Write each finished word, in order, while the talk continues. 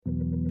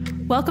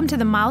Welcome to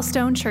the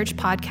Milestone Church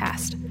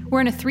podcast.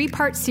 We're in a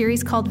 3-part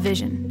series called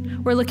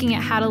Vision. We're looking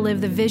at how to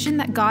live the vision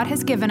that God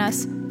has given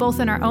us, both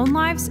in our own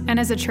lives and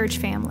as a church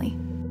family.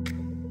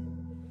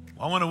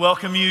 I want to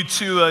welcome you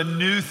to a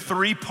new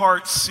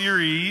 3-part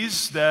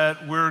series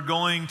that we're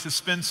going to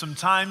spend some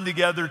time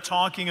together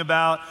talking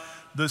about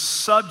the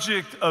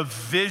subject of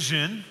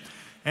vision.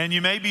 And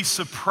you may be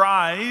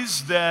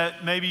surprised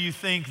that maybe you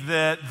think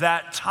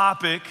that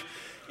topic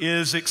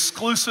is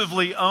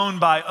exclusively owned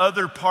by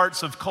other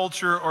parts of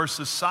culture or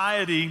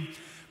society,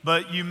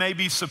 but you may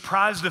be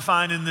surprised to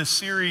find in this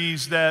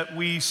series that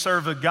we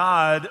serve a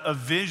God of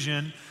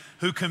vision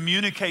who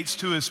communicates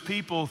to his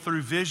people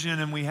through vision,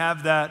 and we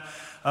have that.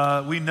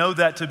 We know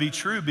that to be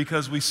true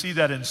because we see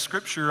that in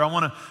Scripture. I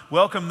want to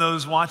welcome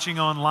those watching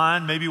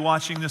online, maybe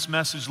watching this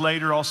message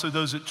later, also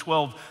those at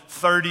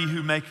 12:30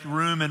 who make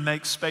room and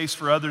make space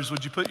for others.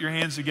 Would you put your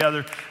hands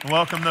together and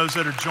welcome those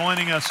that are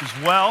joining us as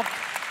well?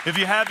 If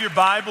you have your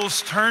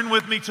Bibles, turn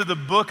with me to the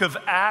book of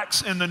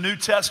Acts in the New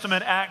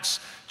Testament,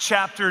 Acts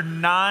chapter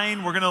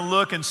 9. We're going to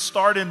look and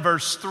start in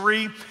verse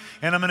 3,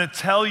 and I'm going to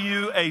tell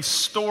you a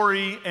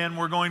story, and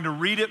we're going to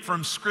read it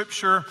from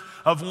Scripture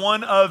of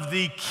one of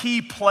the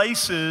key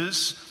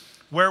places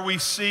where we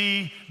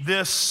see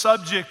this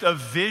subject of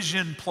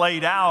vision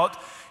played out.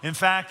 In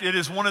fact, it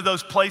is one of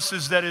those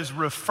places that is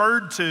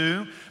referred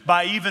to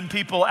by even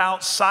people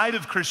outside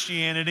of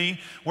Christianity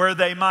where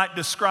they might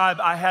describe,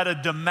 I had a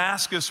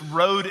Damascus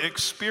Road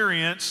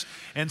experience.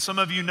 And some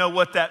of you know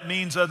what that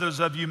means,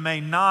 others of you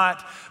may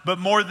not. But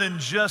more than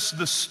just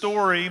the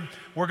story,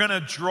 we're going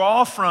to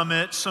draw from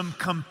it some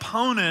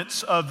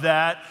components of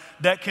that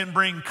can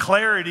bring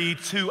clarity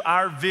to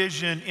our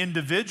vision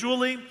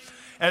individually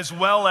as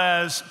well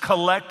as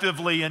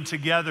collectively and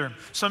together.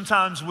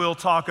 Sometimes we'll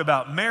talk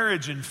about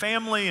marriage and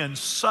family and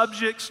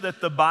subjects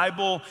that the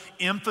Bible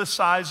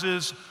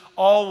emphasizes,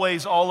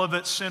 always all of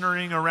it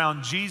centering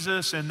around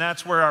Jesus, and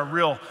that's where our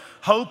real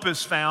hope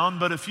is found.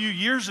 But a few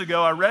years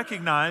ago, I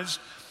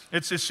recognized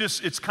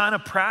it's kind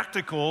of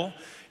practical,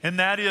 and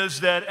that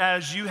is that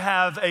as you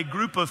have a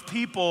group of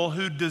people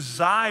who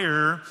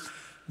desire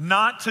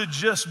not to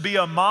just be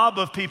a mob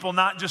of people,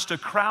 not just a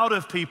crowd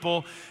of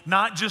people,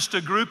 not just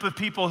a group of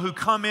people who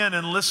come in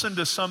and listen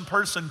to some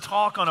person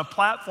talk on a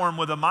platform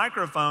with a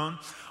microphone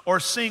or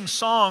sing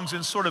songs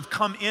and sort of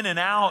come in and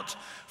out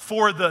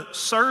for the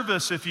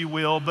service, if you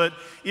will. But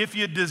if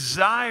you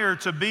desire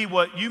to be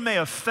what you may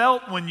have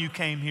felt when you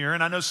came here,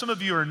 and I know some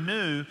of you are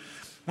new,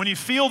 when you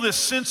feel this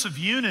sense of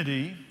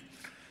unity,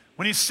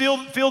 when you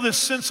feel this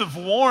sense of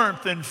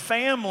warmth and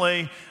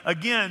family,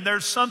 again,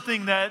 there's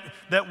something that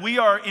we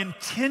are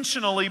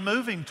intentionally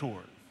moving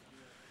toward.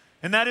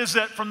 And that is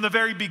that from the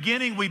very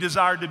beginning, we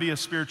desired to be a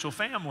spiritual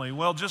family.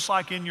 Well, just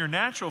like in your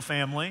natural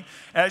family,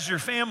 as your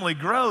family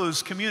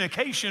grows,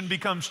 communication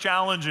becomes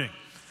challenging.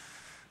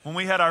 When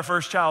we had our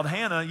first child,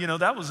 Hannah,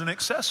 that was an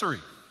accessory.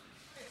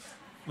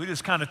 We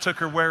just kind of took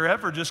her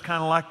wherever, just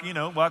kind of like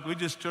we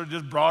just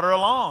brought her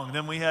along.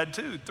 Then we had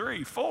 2,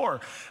 3, 4.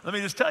 Let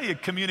me just tell you,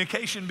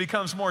 communication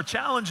becomes more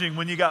challenging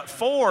when you got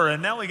 4,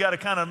 and now we got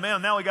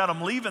now we got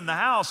them leaving the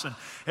house, and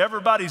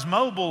everybody's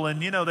mobile, and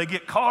they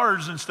get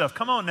cars and stuff.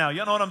 Come on now,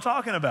 you know what I'm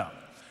talking about.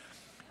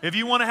 If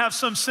you want to have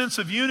some sense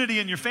of unity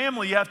in your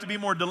family, you have to be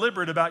more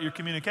deliberate about your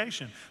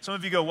communication. Some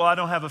of you go, well, I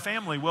don't have a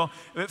family. Well,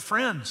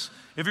 friends.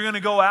 If you're going to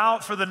go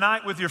out for the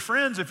night with your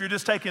friends, if you're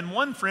just taking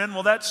one friend,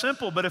 well, that's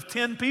simple. But if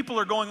 10 people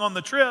are going on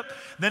the trip,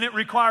 then it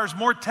requires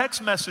more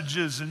text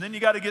messages, and then you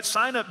got to get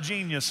Sign Up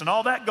Genius and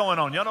all that going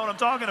on. You know what I'm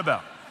talking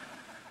about?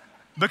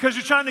 Because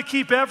you're trying to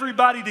keep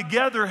everybody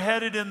together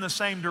headed in the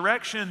same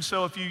direction.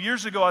 So a few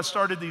years ago, I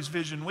started these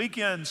Vision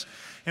Weekends.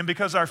 And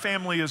because our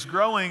family is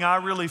growing, I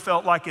really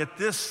felt like at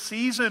this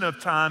season of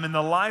time in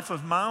the life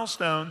of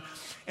Milestone,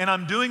 and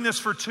I'm doing this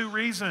for 2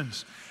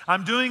 reasons.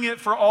 I'm doing it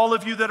for all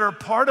of you that are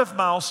part of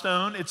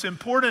Milestone. It's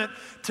important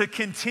to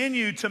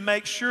continue to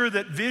make sure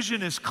that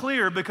vision is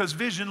clear because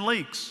vision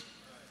leaks.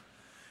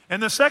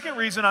 And the second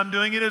reason I'm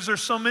doing it is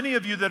there's so many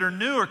of you that are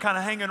new or kind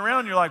of hanging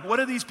around. You're like, what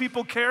do these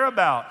people care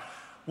about?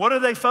 What do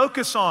they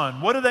focus on?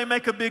 What do they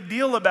make a big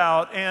deal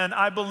about? And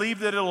I believe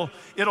that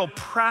it'll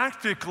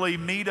practically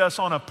meet us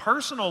on a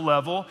personal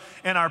level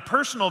and our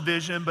personal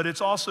vision, but it's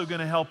also going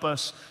to help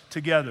us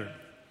together.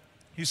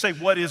 You say,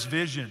 what is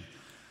vision?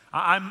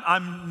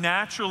 I'm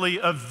naturally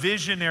a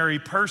visionary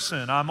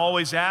person. I'm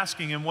always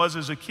asking and was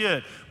as a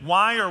kid,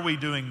 why are we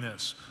doing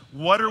this?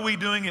 What are we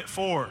doing it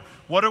for?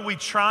 What are we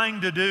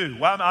trying to do?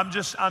 Well,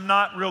 I'm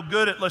not real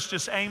good at let's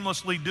just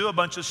aimlessly do a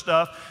bunch of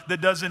stuff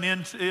that doesn't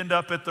end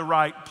up at the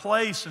right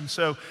place. And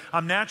so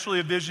I'm naturally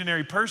a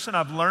visionary person.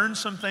 I've learned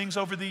some things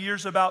over the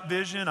years about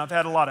vision. I've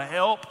had a lot of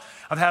help.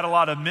 I've had a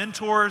lot of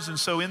mentors. And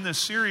so in this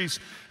series,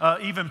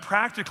 even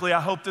practically,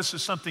 I hope this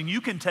is something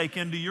you can take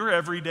into your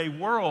everyday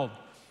world.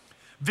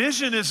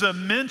 Vision is a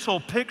mental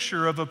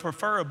picture of a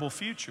preferable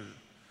future.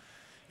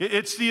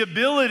 It's the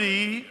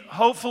ability,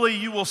 hopefully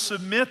you will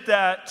submit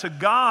that to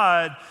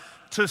God,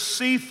 to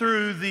see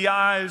through the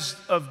eyes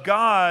of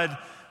God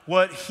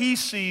what he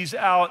sees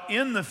out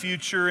in the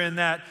future, and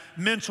that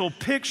mental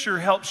picture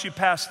helps you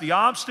pass the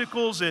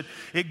obstacles. It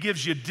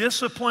gives you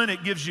discipline.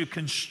 It gives you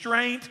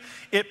constraint.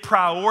 It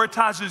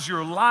prioritizes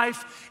your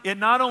life. It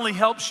not only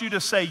helps you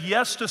to say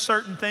yes to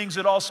certain things,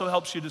 it also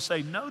helps you to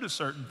say no to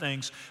certain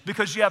things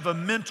because you have a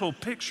mental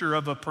picture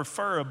of a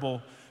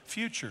preferable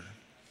future.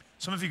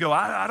 Some of you go,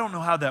 I don't know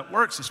how that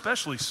works,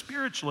 especially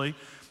spiritually.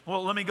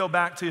 Well, let me go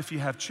back to if you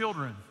have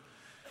children.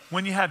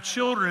 When you have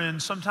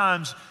children,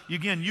 sometimes,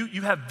 again,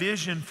 you have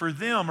vision for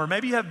them, or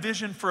maybe you have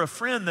vision for a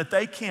friend that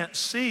they can't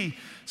see.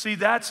 See,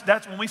 that's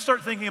when we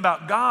start thinking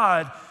about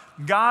God.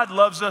 God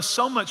loves us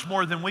so much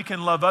more than we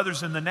can love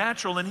others in the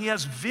natural, and He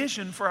has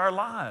vision for our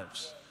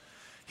lives.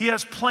 He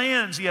has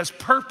plans, He has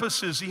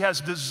purposes, He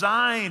has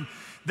design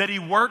that He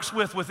works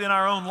within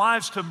our own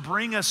lives to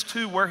bring us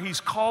to where He's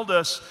called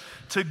us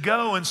to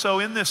go. And so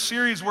in this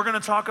series, we're going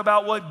to talk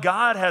about what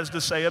God has to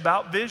say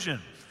about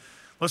vision.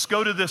 Let's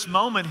go to this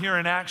moment here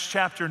in Acts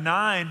chapter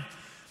 9.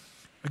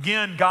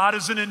 Again, God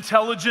is an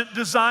intelligent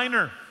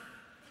designer.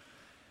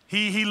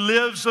 He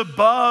lives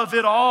above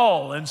it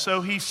all, and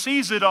so He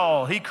sees it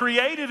all. He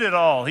created it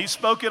all. He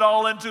spoke it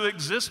all into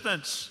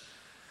existence.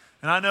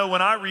 And I know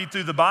when I read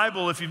through the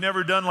Bible, if you've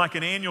never done like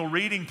an annual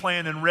reading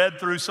plan and read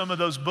through some of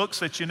those books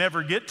that you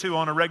never get to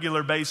on a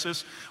regular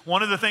basis,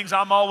 one of the things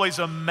I'm always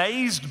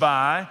amazed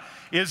by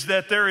is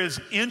that there is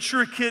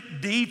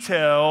intricate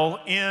detail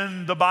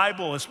in the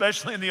Bible,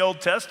 especially in the Old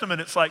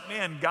Testament. It's like,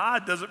 man,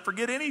 God doesn't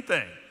forget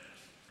anything.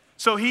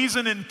 So He's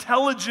an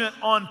intelligent,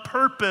 on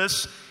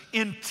purpose,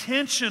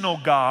 intentional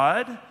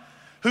God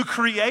who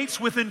creates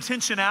with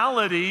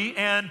intentionality,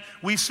 and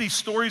we see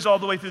stories all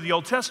the way through the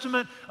Old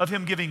Testament of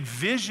Him giving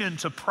vision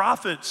to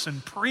prophets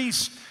and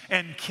priests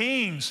and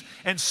kings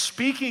and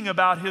speaking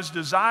about His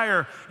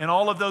desire, and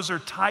all of those are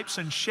types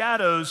and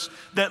shadows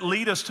that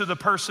lead us to the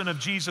person of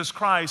Jesus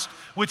Christ,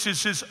 which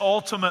is His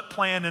ultimate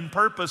plan and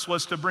purpose,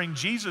 was to bring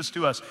Jesus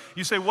to us.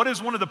 You say, what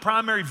is one of the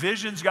primary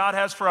visions God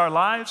has for our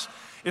lives?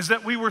 Is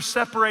that we were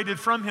separated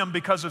from Him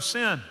because of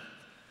sin.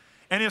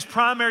 And His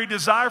primary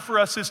desire for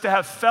us is to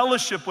have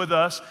fellowship with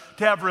us,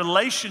 to have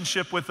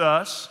relationship with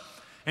us.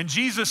 And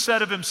Jesus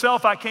said of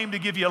Himself, I came to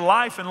give you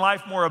life and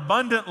life more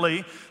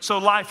abundantly. So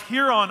life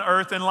here on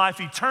earth and life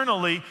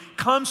eternally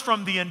comes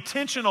from the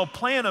intentional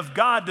plan of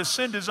God to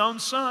send His own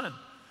Son.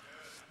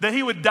 That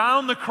He would die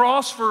on the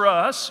cross for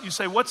us. You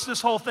say, what's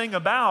this whole thing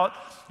about?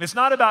 It's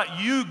not about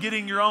you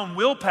getting your own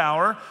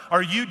willpower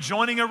or you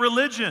joining a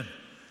religion.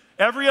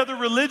 Every other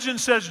religion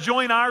says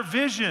join our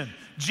vision.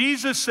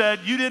 Jesus said,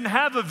 you didn't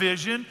have a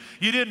vision,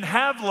 you didn't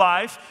have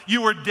life,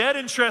 you were dead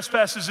in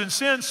trespasses and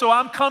sins, so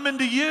I'm coming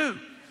to you.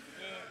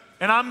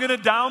 And I'm going to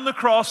die on the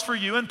cross for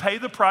you and pay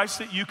the price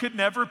that you could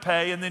never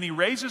pay. And then He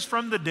raises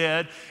from the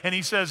dead, and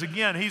He says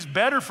again, He's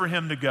better for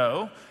Him to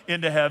go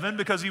into heaven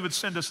because He would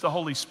send us the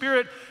Holy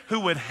Spirit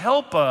who would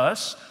help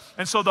us.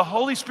 And so the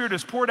Holy Spirit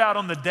is poured out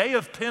on the day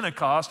of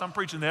Pentecost. I'm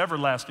preaching the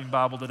everlasting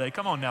Bible today.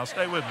 Come on now,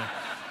 stay with me.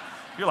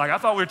 You're like, I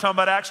thought we were talking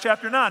about Acts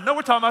chapter 9. No,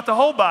 we're talking about the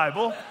whole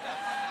Bible.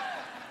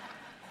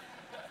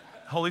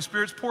 Holy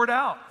Spirit's poured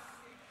out.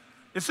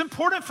 It's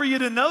important for you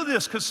to know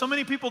this because so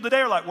many people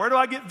today are like, where do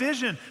I get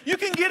vision? You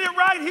can get it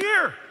right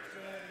here.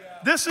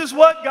 This is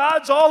what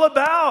God's all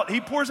about.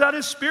 He pours out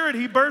His Spirit.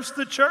 He births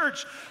the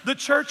church. The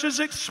church is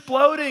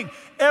exploding.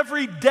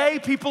 Every day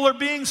people are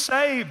being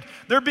saved.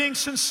 They're being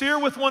sincere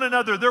with one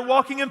another. They're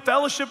walking in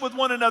fellowship with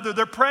one another.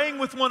 They're praying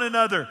with one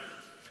another.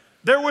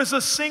 There was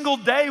a single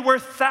day where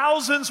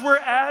thousands were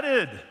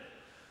added.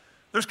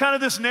 There's kind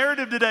of this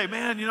narrative today,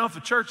 man, you know, if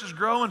the church is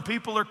growing,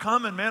 people are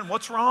coming, man,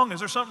 what's wrong? Is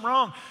there something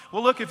wrong?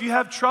 Well, look, if you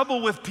have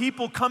trouble with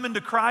people coming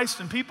to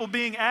Christ and people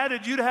being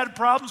added, you'd have had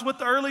problems with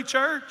the early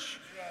church.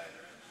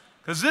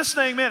 Because this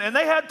thing, man, and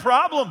they had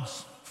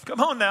problems.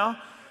 Come on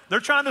now. They're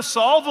trying to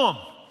solve them.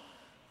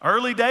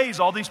 Early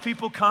days, all these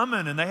people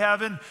coming, and they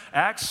have in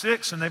Acts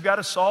 6, and they've got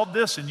to solve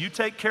this, and you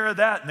take care of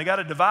that, and they got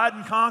to divide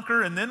and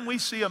conquer. And then we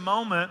see a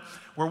moment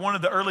where one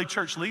of the early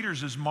church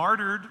leaders is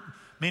martyred,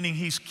 meaning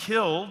he's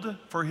killed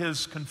for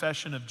his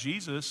confession of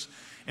Jesus.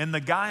 And the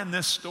guy in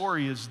this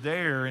story is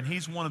there, and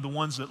he's one of the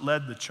ones that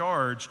led the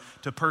charge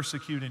to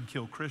persecute and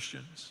kill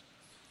Christians.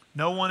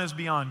 No one is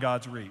beyond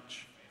God's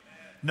reach.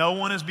 No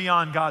one is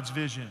beyond God's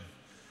vision.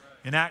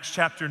 In Acts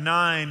chapter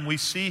 9, we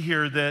see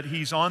here that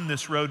he's on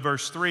this road,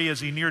 verse 3, as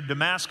he neared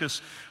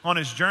Damascus on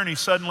his journey,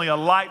 suddenly a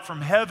light from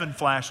heaven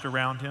flashed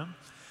around him.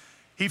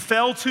 He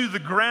fell to the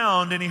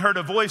ground, and he heard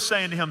a voice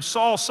saying to him,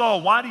 Saul, Saul,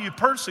 why do you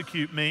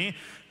persecute me?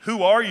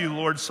 Who are you,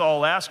 Lord?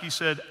 Saul asked. He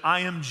said,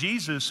 I am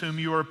Jesus whom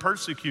you are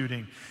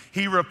persecuting.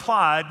 He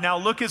replied, now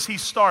look as he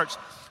starts.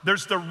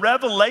 There's the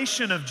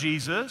revelation of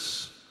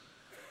Jesus.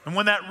 And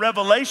when that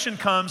revelation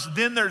comes,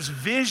 then there's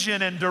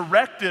vision and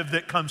directive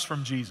that comes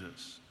from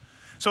Jesus.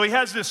 So he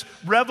has this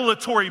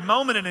revelatory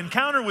moment, an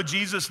encounter with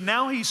Jesus.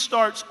 Now he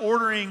starts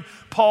ordering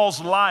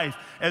Paul's life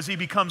as he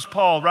becomes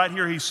Paul. Right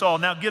here he's Saul.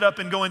 Now get up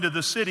and go into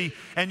the city,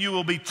 and you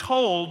will be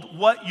told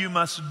what you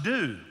must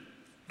do.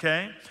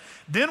 Okay?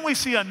 Then we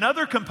see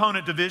another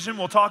component division,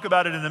 we'll talk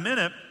about it in a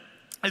minute,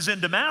 is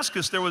in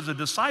Damascus there was a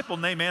disciple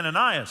named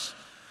Ananias.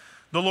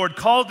 The Lord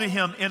called to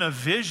him in a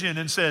vision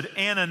and said,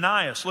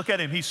 Ananias. Look at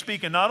him. He's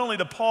speaking not only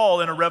to Paul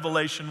in a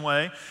revelation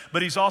way,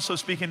 but he's also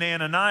speaking to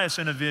Ananias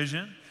in a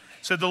vision.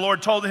 Said the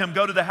Lord told him,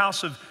 go to the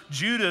house of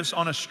Judas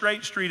on a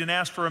straight street and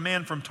ask for a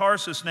man from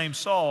Tarsus named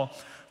Saul,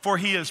 for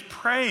he is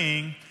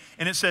praying.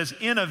 And it says,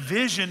 in a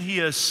vision, he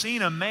has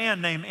seen a man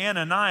named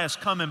Ananias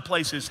come and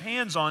place his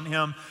hands on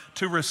him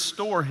to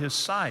restore his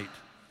sight.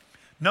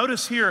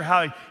 Notice here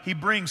how he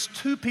brings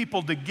two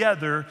people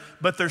together,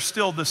 but they're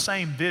still the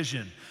same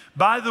vision.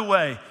 By the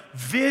way,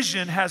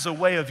 vision has a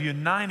way of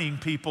uniting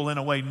people in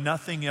a way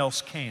nothing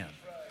else can.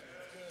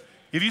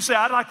 If you say,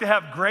 I'd like to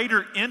have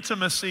greater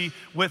intimacy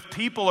with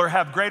people or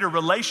have greater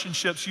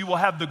relationships, you will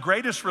have the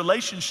greatest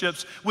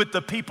relationships with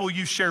the people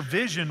you share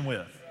vision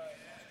with.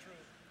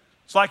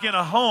 It's like in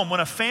a home, when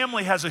a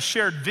family has a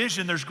shared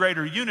vision, there's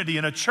greater unity.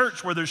 In a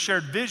church where there's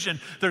shared vision,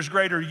 there's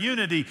greater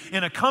unity.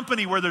 In a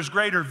company where there's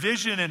greater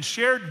vision and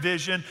shared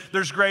vision,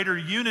 there's greater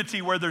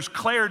unity. Where there's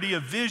clarity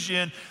of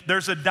vision,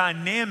 there's a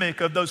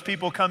dynamic of those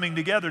people coming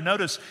together.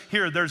 Notice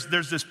here, there's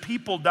this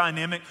people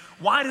dynamic.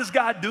 Why does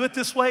God do it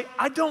this way?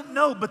 I don't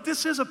know, but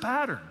this is a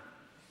pattern.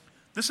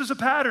 This is a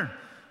pattern.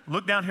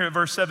 Look down here at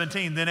verse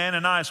 17. Then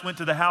Ananias went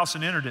to the house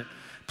and entered it,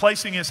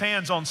 placing his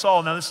hands on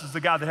Saul. Now, this is the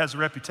guy that has a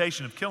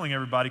reputation of killing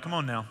everybody. Come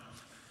on now.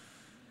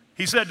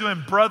 He said to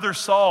him, Brother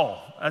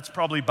Saul. That's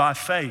probably by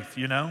faith,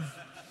 you know.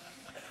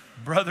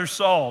 Brother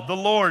Saul, the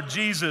Lord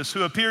Jesus,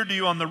 who appeared to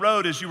you on the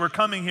road as you were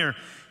coming here,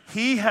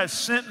 he has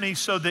sent me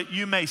so that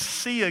you may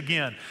see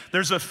again.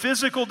 There's a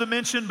physical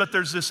dimension, but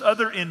there's this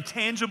other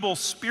intangible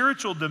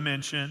spiritual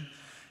dimension.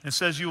 It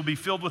says you will be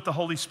filled with the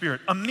Holy Spirit.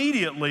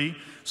 Immediately,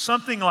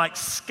 something like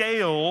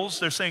scales,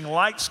 they're saying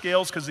like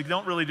scales because they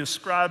don't really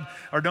describe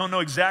or don't know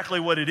exactly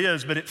what it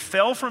is, but it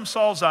fell from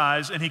Saul's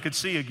eyes and he could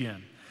see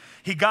again.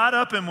 He got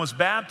up and was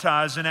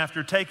baptized, and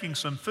after taking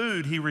some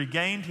food, he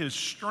regained his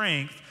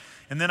strength.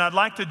 And then I'd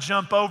like to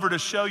jump over to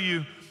show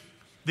you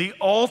the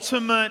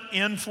ultimate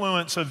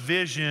influence of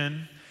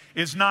vision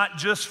is not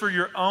just for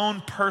your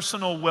own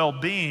personal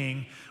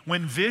well-being.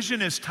 When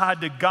vision is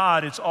tied to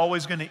God, it's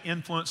always going to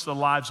influence the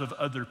lives of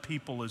other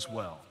people as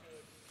well.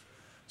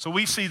 So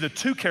we see the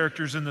two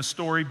characters in the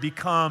story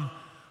become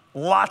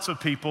lots of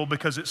people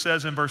because it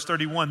says in verse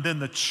 31, then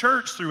the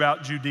church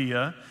throughout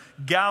Judea,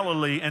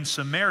 Galilee, and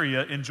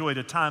Samaria enjoyed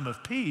a time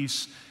of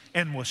peace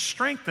and was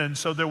strengthened.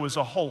 So there was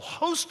a whole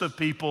host of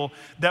people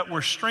that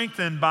were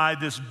strengthened by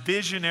this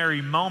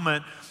visionary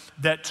moment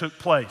that took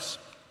place.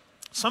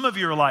 Some of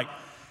you are like,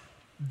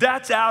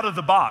 that's out of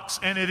the box,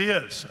 and it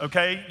is,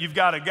 okay? You've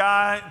got a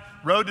guy,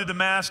 road to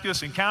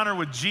Damascus, encounter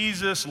with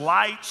Jesus,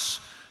 lights,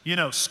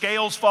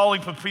 scales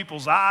falling from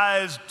people's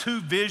eyes, two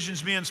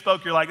visions being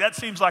spoke. You're like, that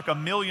seems like a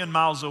million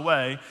miles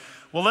away.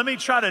 Well, let me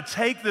try to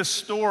take this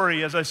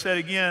story, as I said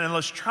again, and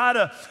let's try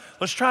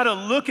to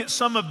look at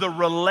some of the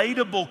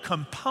relatable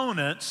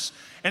components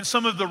and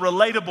some of the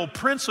relatable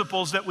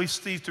principles that we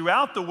see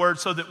throughout the Word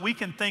so that we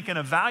can think and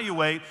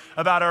evaluate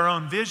about our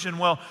own vision.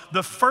 Well,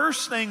 the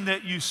first thing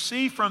that you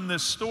see from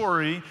this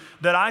story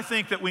that I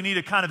think that we need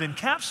to kind of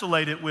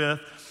encapsulate it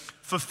with,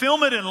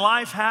 fulfillment in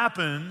life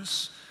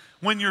happens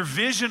when your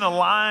vision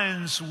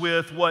aligns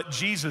with what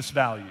Jesus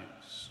values,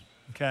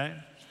 okay?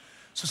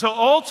 So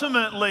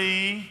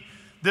ultimately,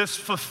 this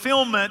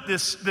fulfillment,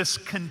 this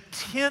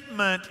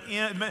contentment,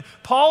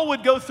 Paul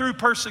would go through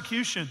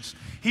persecutions.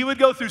 He would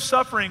go through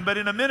suffering, but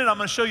in a minute I'm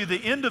going to show you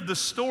the end of the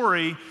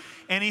story,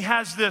 and he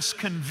has this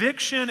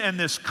conviction and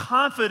this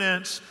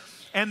confidence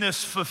and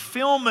this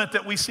fulfillment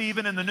that we see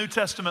even in the New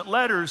Testament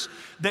letters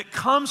that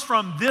comes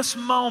from this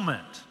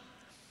moment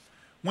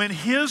when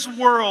his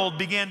world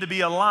began to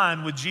be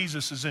aligned with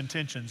Jesus'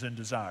 intentions and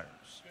desires.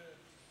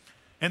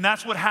 And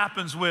that's what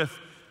happens with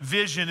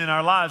vision in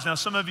our lives. Now,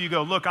 some of you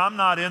go, look, I'm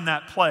not in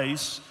that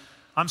place.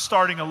 I'm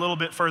starting a little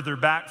bit further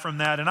back from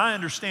that, and I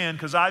understand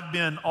because I've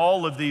been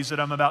all of these that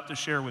I'm about to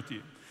share with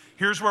you.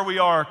 Here's where we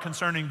are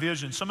concerning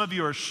vision. Some of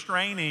you are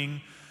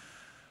straining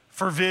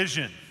for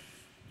vision.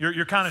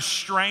 You're kind of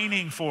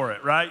straining for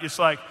it, right? It's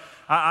like,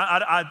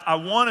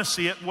 I want to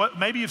see it.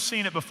 Maybe you've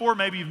seen it before,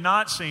 maybe you've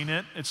not seen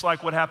it. It's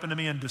like what happened to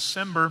me in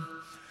December.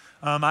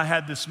 I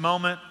had this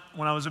moment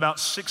when I was about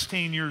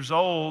 16 years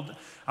old.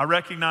 I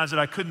recognized that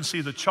I couldn't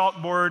see the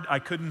chalkboard. I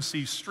couldn't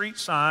see street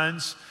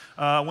signs.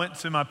 I went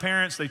to my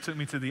parents. They took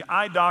me to the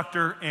eye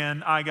doctor,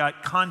 and I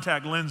got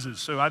contact lenses.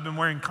 So I've been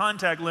wearing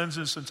contact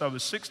lenses since I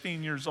was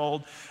 16 years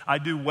old. I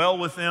do well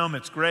with them.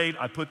 It's great.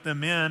 I put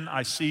them in.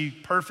 I see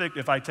perfect.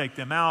 If I take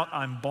them out,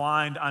 I'm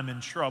blind. I'm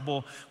in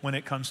trouble when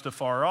it comes to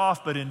far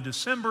off. But in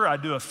December, I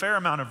do a fair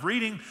amount of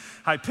reading.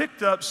 I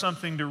picked up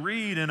something to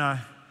read, and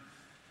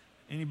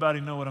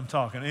anybody know what I'm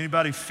talking?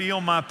 Anybody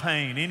feel my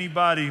pain?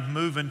 Anybody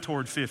moving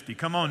toward 50?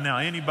 Come on now.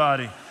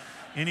 Anybody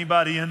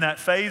in that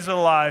phase of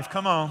life?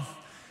 Come on.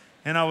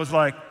 And I was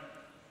like,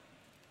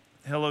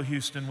 hello,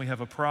 Houston, we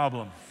have a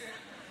problem.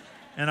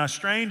 And I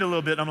strained a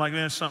little bit. And I'm like,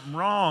 man, there's something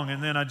wrong.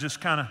 And then I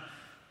just kind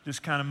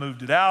of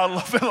moved it out a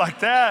little bit like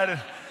that. And,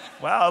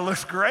 wow, it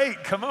looks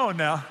great. Come on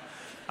now.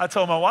 I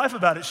told my wife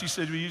about it. She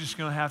said, well, you're just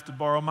going to have to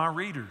borrow my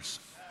readers.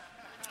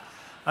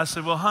 I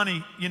said, well,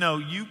 honey,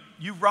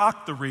 you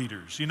rock the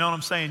readers. You know what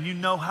I'm saying? You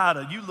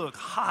look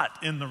hot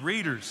in the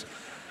readers.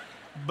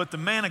 But the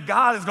man of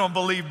God is going to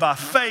believe by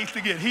faith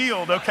to get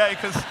healed, okay?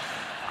 Because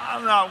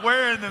I'm not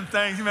wearing them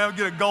things. You may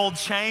get a gold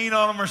chain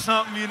on them or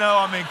something,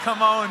 I mean,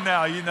 come on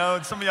now,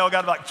 And some of y'all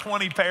got like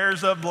 20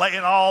 pairs of them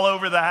laying all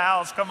over the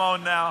house. Come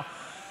on now.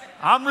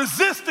 I'm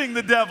resisting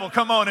the devil.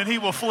 Come on, and he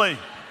will flee.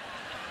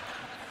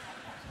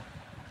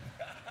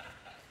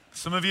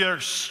 Some of you are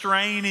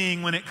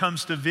straining when it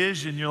comes to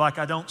vision. You're like,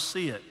 I don't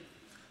see it.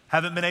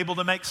 Haven't been able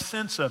to make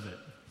sense of it.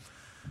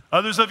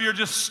 Others of you are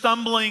just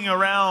stumbling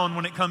around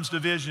when it comes to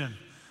vision.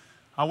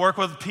 I work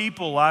with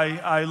people.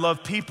 I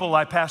love people.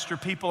 I pastor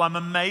people. I'm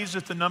amazed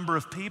at the number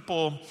of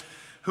people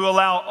who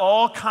allow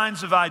all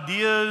kinds of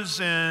ideas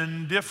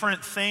and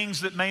different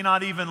things that may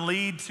not even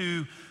lead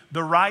to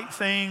the right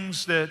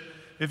things. That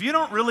if you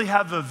don't really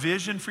have a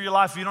vision for your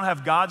life, if you don't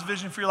have God's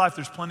vision for your life,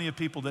 there's plenty of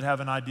people that have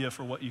an idea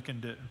for what you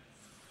can do.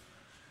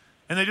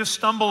 And they just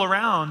stumble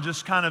around,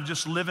 just kind of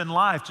just living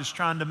life, just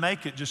trying to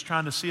make it, just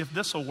trying to see if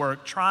this will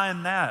work,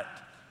 trying that,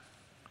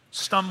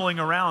 stumbling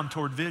around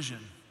toward vision.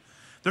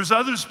 There's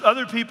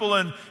other people,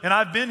 and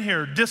I've been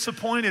here,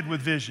 disappointed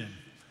with vision.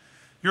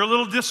 You're a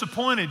little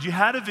disappointed. You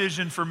had a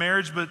vision for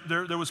marriage, but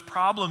there was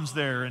problems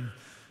there, and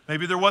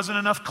maybe there wasn't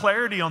enough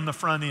clarity on the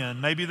front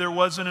end. Maybe there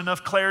wasn't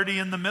enough clarity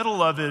in the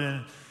middle of it,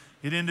 and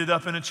it ended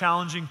up in a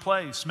challenging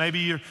place. Maybe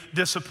you're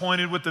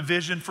disappointed with the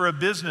vision for a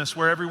business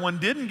where everyone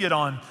didn't get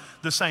on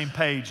the same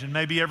page, and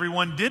maybe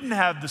everyone didn't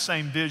have the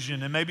same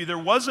vision, and maybe there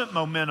wasn't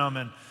momentum,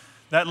 and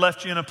that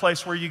left you in a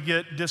place where you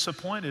get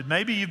disappointed.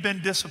 Maybe you've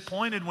been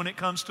disappointed when it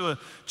comes to a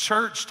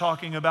church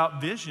talking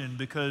about vision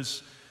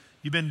because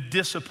you've been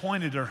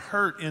disappointed or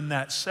hurt in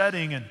that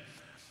setting. And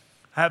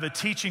I have a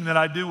teaching that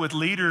I do with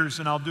leaders,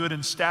 and I'll do it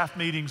in staff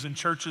meetings in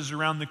churches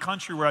around the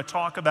country where I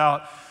talk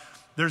about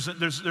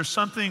there's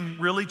something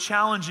really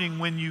challenging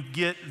when you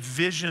get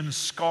vision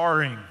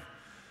scarring,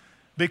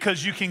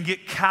 because you can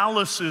get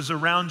calluses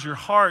around your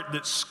heart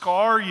that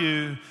scar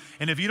you.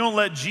 And if you don't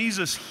let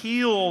Jesus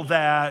heal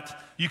that,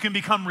 you can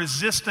become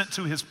resistant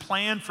to his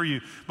plan for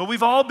you. But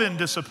we've all been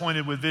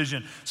disappointed with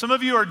vision. Some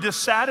of you are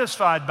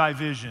dissatisfied by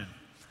vision.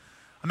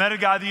 I met a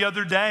guy the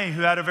other day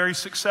who had a very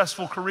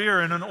successful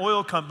career in an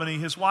oil company.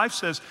 His wife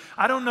says,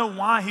 I don't know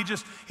why, he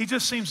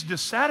just seems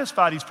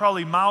dissatisfied. He's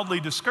probably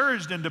mildly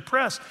discouraged and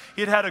depressed.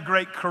 He had a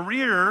great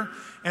career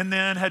and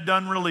then had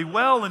done really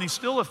well, and he's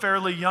still a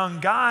fairly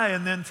young guy.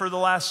 And then for the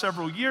last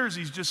several years,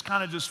 he's just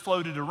kind of just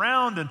floated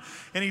around, and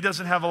he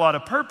doesn't have a lot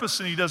of purpose,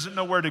 and he doesn't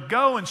know where to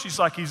go. And she's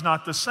like, he's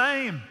not the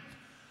same.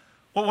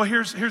 Well,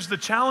 here's the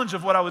challenge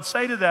of what I would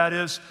say to that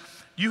is,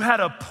 you had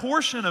a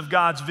portion of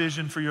God's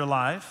vision for your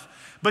life,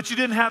 but you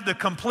didn't have the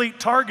complete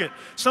target.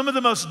 Some of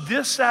the most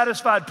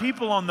dissatisfied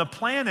people on the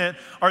planet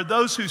are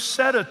those who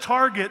set a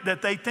target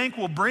that they think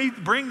will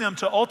bring them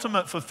to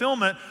ultimate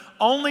fulfillment,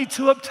 only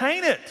to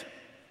obtain it.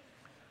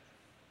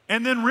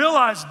 And then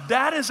realize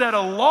that is at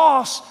a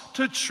loss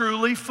to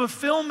truly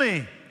fulfill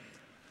me.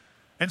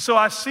 And so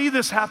I see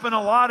this happen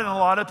a lot in a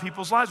lot of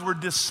people's lives. We're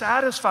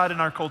dissatisfied in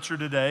our culture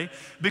today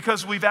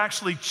because we've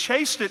actually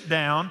chased it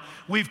down,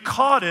 we've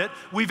caught it,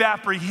 we've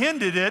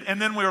apprehended it, and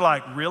then we're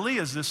like, really?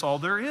 Is this all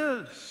there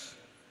is?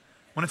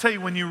 I want to tell you,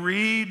 when you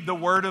read the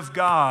Word of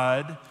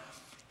God,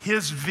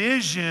 his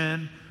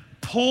vision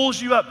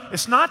pulls you up.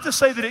 It's not to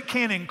say that it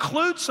can't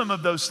include some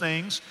of those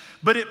things,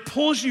 but it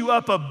pulls you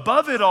up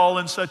above it all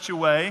in such a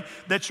way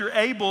that you're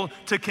able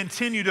to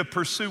continue to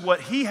pursue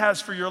what he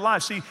has for your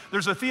life. See,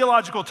 there's a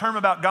theological term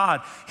about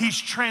God. He's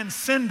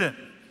transcendent,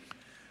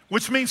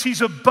 which means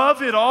he's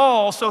above it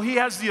all, so he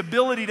has the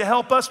ability to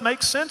help us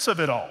make sense of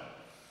it all.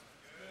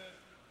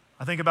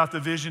 I think about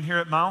the vision here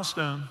at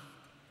Milestone.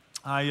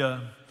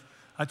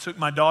 I took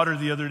my daughter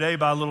the other day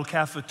by a little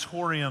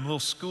cafetorium, a little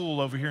school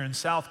over here in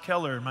South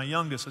Keller, my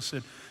youngest. I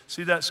said,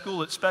 see that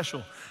school? It's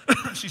special.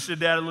 She said,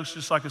 Dad, it looks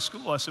just like a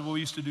school. I said, well, we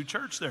used to do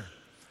church there.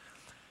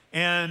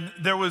 And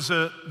there was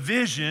a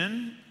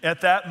vision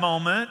at that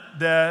moment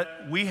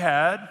that we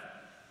had.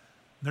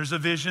 There's a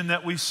vision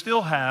that we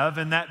still have.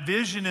 And that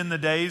vision in the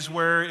days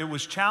where it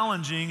was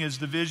challenging is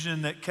the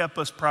vision that kept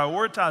us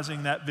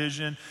prioritizing that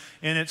vision.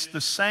 And it's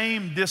the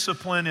same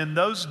discipline in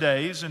those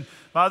days. And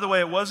by the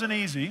way, it wasn't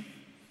easy.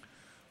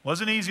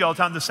 Wasn't easy all the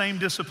time. The same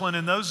discipline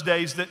in those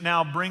days that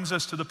now brings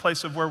us to the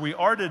place of where we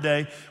are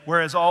today,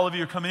 whereas all of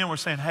you are coming in, we're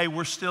saying, hey,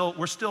 we're still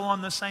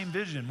on the same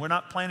vision. We're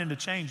not planning to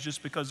change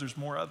just because there's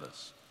more of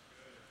us.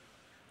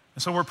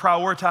 And so we're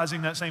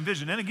prioritizing that same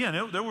vision. And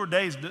again, there were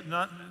days,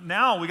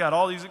 now we got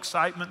all these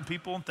excitement and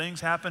people and things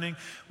happening.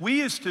 We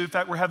used to, in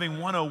fact, we're having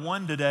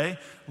 101 today.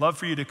 Love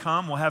for you to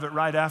come. We'll have it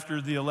right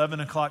after the 11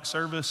 o'clock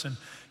service, and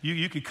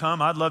you could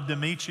come. I'd love to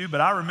meet you.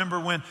 But I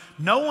remember when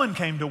no one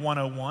came to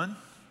 101.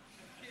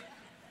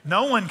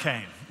 No one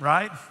came,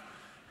 right?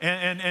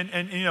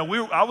 And you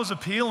know, I was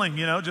appealing,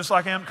 you know, just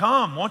like I am,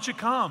 come, won't you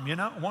come, you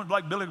know,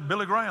 like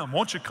Billy Graham,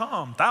 won't you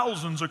come?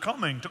 Thousands are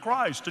coming to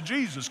Christ, to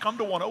Jesus, come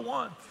to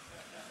 101.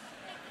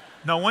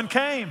 No one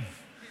came.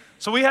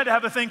 So we had to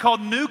have a thing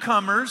called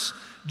newcomers,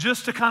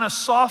 just to kind of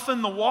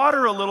soften the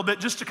water a little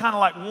bit, just to kind of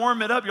like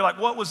warm it up. You're like,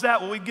 what was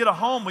that? Well, we'd get a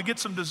home, we'd get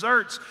some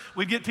desserts,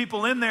 we'd get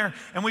people in there,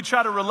 and we'd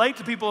try to relate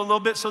to people a little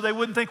bit so they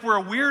wouldn't think we're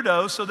a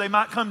weirdo, so they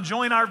might come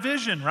join our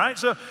vision, right?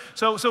 So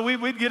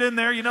we'd get in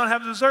there, and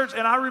have desserts.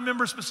 And I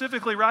remember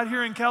specifically right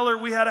here in Keller,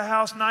 we had a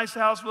house, nice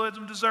house, we had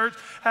some desserts,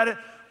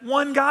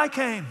 one guy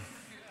came,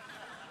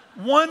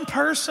 one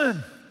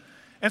person.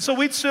 And so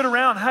we'd sit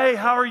around, hey,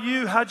 how are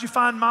you? How'd you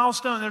find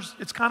Milestone?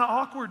 It's kind of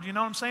awkward, you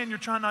know what I'm saying? You're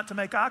trying not to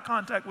make eye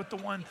contact with the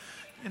one,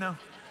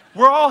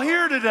 We're all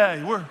here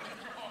today. Well,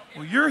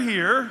 you're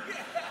here.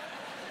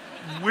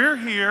 We're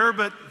here,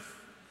 but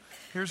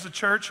here's the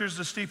church, here's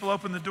the steeple,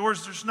 open the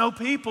doors. There's no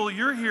people.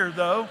 You're here,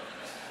 though.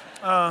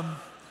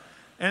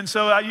 And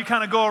so you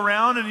kind of go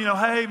around and,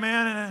 hey,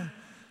 man,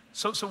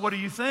 so what do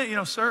you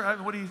think? Sir,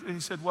 what do you, he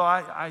said, well,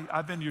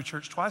 I've been to your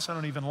church twice. I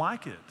don't even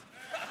like it.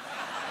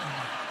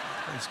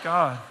 Praise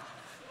God.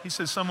 He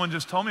said, someone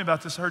just told me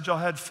about this. I heard y'all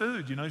had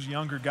food. He's a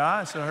younger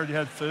guy. I said, I heard you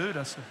had food.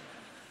 I said,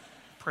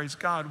 praise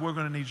God. We're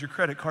going to need your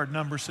credit card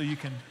number so you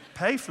can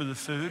pay for the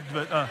food.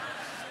 But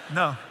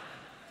no.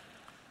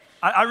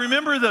 I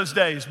remember those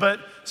days. But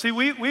see,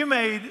 we had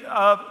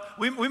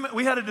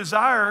a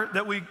desire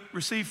that we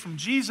received from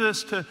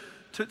Jesus to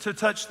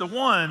touch the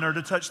one or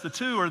to touch the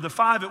two or the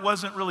five. It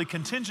wasn't really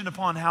contingent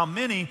upon how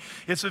many.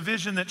 It's a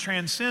vision that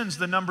transcends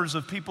the numbers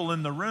of people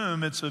in the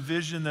room. It's a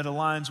vision that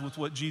aligns with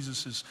what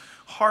Jesus'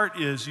 heart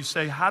is. You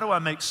say, how do I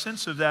make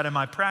sense of that in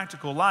my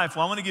practical life?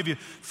 Well, I want to give you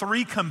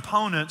 3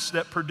 components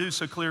that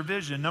produce a clear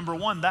vision. Number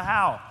 1, the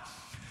how.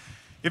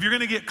 If you're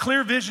going to get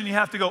clear vision, you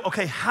have to go,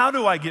 okay, how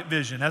do I get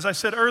vision? As I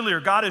said earlier,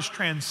 God is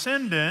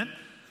transcendent.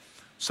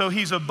 So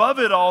he's above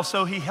it all,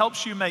 so he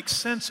helps you make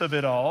sense of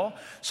it all.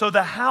 So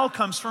the how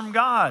comes from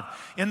God.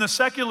 In the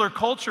secular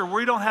culture,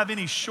 we don't have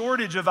any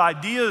shortage of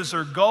ideas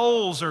or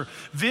goals or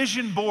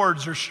vision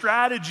boards or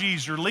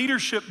strategies or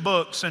leadership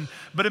books,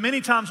 but many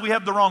times we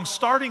have the wrong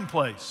starting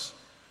place.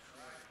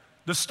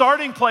 The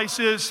starting place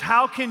is,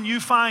 how can you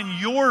find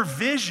your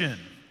vision?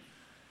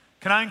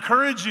 Can I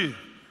encourage you?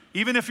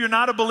 Even if you're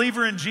not a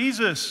believer in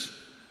Jesus,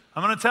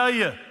 I'm going to tell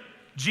you,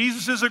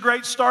 Jesus is a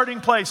great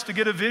starting place to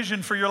get a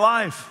vision for your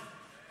life.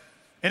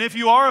 And if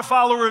you are a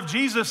follower of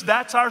Jesus,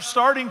 that's our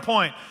starting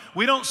point.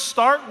 We don't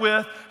start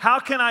with, how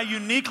can I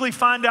uniquely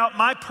find out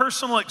my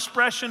personal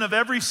expression of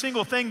every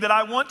single thing that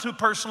I want to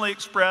personally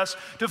express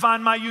to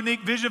find my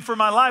unique vision for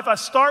my life. I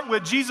start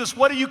with, Jesus,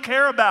 what do you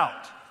care about?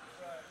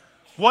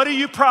 What do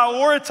you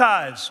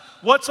prioritize?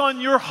 What's on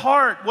your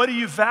heart? What do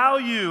you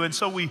value? And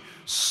so we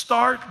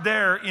start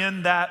there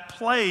in that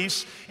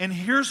place. And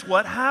here's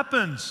what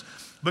happens.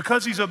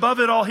 Because he's above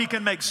it all, he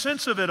can make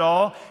sense of it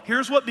all.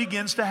 Here's what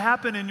begins to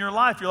happen in your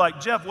life. You're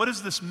like, Jeff, what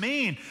does this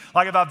mean?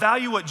 Like, if I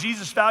value what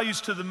Jesus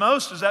values to the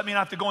most, does that mean I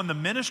have to go in the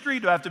ministry?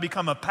 Do I have to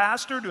become a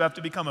pastor? Do I have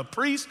to become a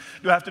priest?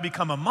 Do I have to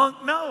become a monk?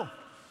 No,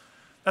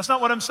 that's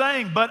not what I'm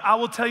saying. But I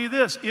will tell you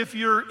this, if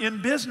you're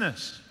in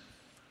business,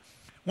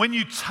 when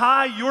you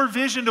tie your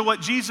vision to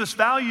what Jesus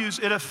values,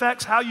 it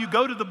affects how you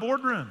go to the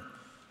boardroom.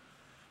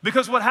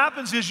 Because what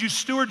happens is you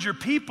steward your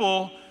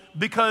people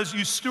because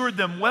you steward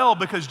them well,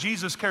 because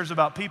Jesus cares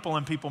about people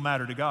and people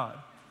matter to God.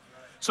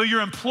 So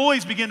your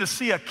employees begin to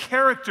see a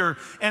character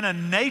and a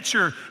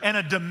nature and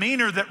a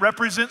demeanor that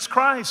represents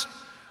Christ.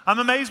 I'm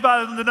amazed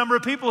by the number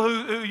of people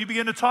who you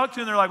begin to talk to,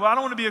 and they're like, well, I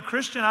don't want to be a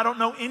Christian. I don't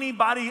know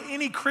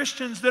any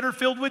Christians that are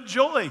filled with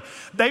joy.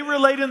 They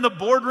relate in the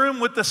boardroom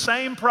with the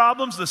same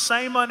problems, the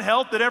same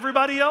unhealth that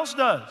everybody else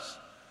does.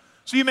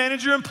 So you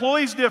manage your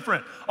employees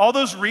different. All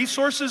those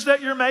resources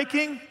that you're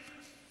making,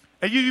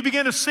 and you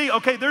begin to see,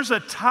 okay, there's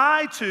a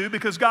tie to,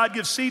 because God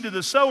gives seed to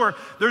the sower,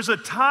 there's a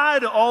tie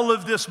to all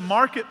of this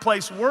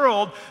marketplace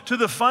world, to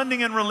the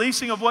funding and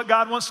releasing of what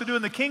God wants to do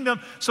in the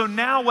kingdom. So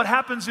now what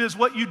happens is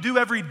what you do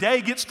every day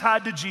gets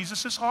tied to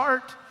Jesus'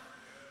 heart.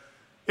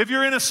 If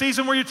you're in a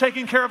season where you're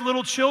taking care of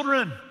little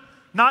children,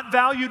 not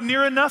valued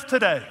near enough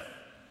today.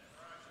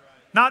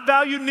 Not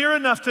valued near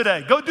enough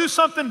today. Go do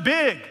something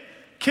big.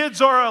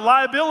 Kids are a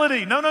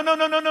liability.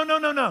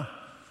 No.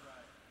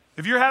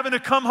 If you're having to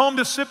come home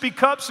to sippy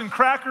cups and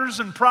crackers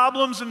and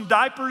problems and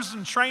diapers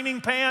and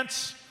training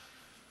pants,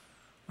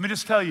 let me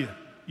just tell you,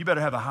 you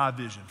better have a high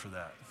vision for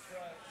that.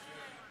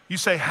 You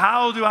say,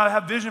 how do I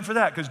have vision for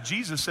that? Because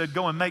Jesus said,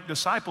 go and make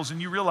disciples.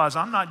 And you realize,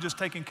 I'm not just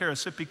taking care of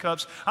sippy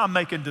cups, I'm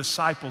making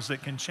disciples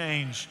that can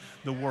change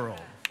the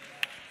world.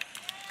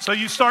 So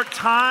you start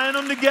tying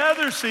them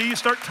together, see? You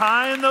start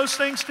tying those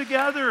things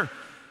together.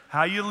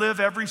 How you live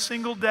every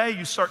single day,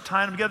 you start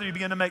tying them together, you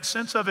begin to make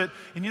sense of it.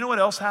 And you know what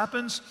else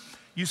happens?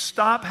 You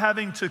stop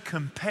having to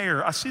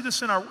compare. I see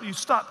this you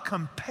stop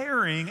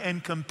comparing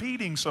and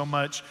competing so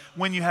much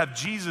when you have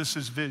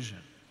Jesus' vision.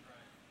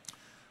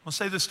 I'll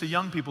say this to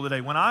young people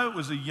today. When I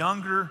was a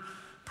younger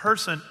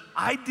person,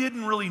 I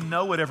didn't really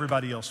know what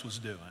everybody else was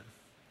doing.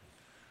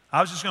 I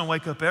was just going to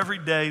wake up every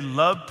day,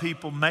 love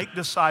people, make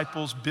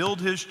disciples,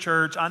 build his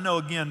church. I know,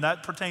 again,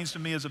 that pertains to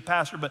me as a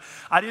pastor, but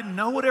I didn't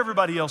know what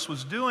everybody else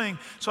was doing,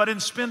 so I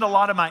didn't spend a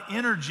lot of my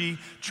energy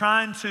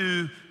trying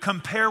to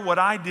compare what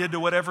I did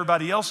to what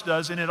everybody else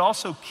does, and it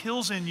also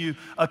kills in you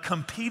a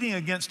competing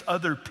against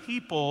other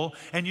people,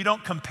 and you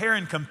don't compare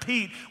and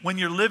compete when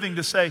you're living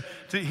to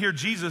hear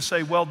Jesus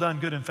say, well done,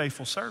 good and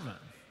faithful servant.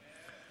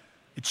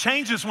 It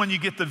changes when you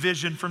get the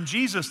vision from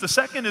Jesus. The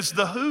second is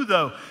the who,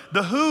 though.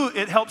 The who,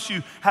 it helps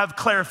you have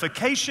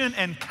clarification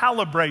and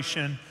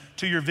calibration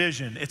to your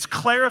vision. It's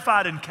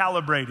clarified and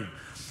calibrating.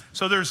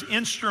 So there's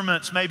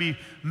instruments, maybe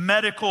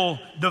medical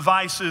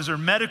devices or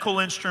medical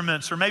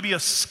instruments, or maybe a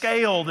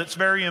scale that's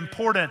very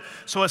important.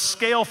 So a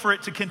scale, for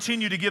it to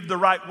continue to give the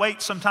right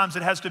weight, sometimes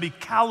it has to be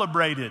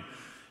calibrated.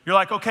 You're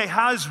like, okay,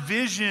 how is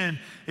vision?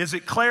 Is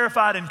it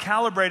clarified and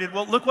calibrated?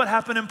 Well, look what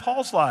happened in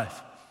Paul's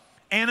life.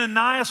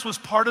 Ananias was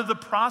part of the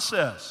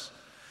process.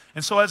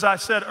 And so, as I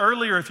said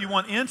earlier, if you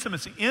want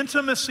intimacy,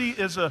 intimacy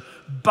is a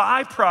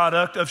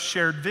byproduct of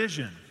shared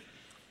vision.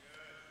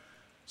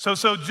 So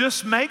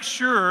just make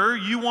sure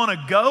you want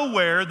to go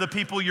where the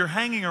people you're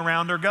hanging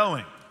around are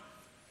going.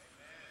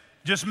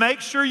 Just make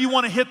sure you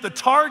want to hit the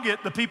target,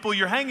 the people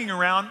you're hanging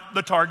around,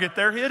 the target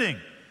they're hitting.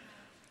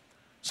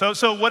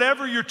 So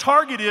whatever your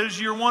target is,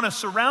 you want to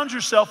surround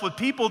yourself with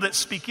people that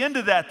speak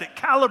into that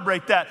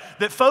calibrate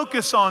that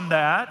focus on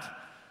that.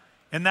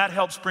 And that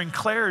helps bring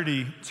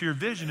clarity to your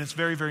vision. It's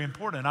very, very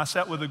important. I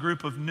sat with a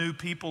group of new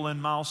people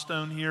in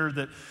Milestone here,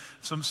 that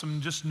some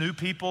just new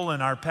people,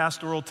 and our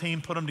pastoral team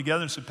put them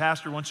together and said,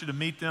 Pastor, I want you to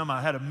meet them.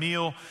 I had a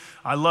meal.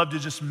 I love to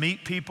just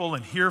meet people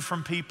and hear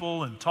from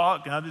people and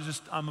talk. And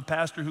I'm a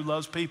pastor who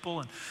loves people.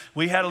 And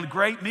we had a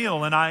great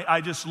meal, and I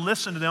just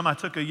listened to them. I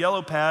took a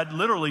yellow pad,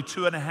 literally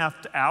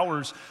 2.5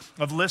 hours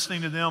of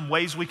listening to them,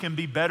 ways we can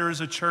be better as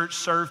a church,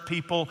 serve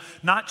people,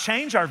 not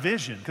change our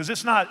vision, because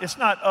it's not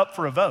up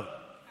for a vote.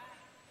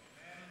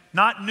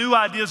 Not new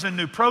ideas and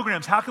new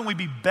programs. How can we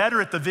be better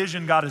at the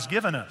vision God has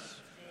given us?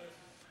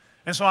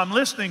 And so I'm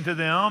listening to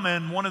them,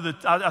 and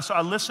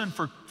I listen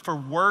for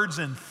words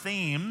and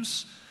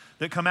themes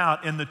that come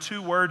out. And the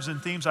two words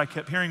and themes I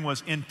kept hearing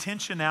was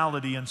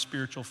intentionality and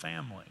spiritual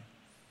family.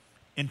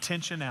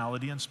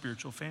 Intentionality and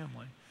spiritual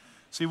family.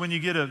 See, when you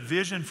get a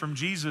vision from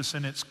Jesus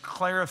and it's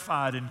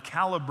clarified and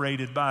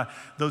calibrated by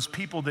those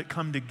people that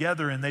come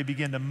together and they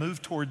begin to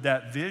move toward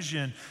that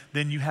vision,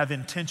 then you have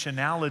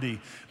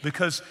intentionality,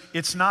 because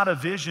it's not a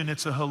vision,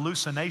 it's a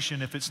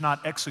hallucination if it's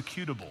not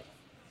executable.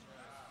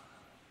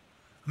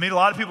 I mean, a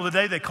lot of people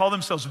today, they call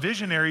themselves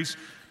visionaries.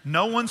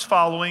 No one's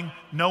following,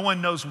 no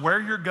one knows where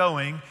you're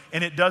going,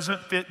 and it doesn't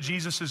fit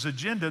Jesus'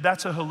 agenda.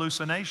 That's a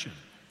hallucination.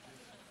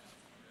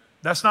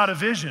 That's not a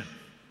vision.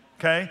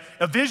 Okay?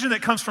 A vision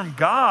that comes from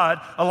God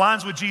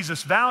aligns with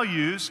Jesus'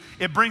 values.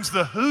 It brings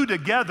the who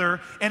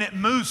together, and it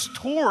moves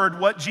toward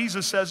what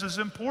Jesus says is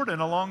important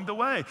along the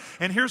way.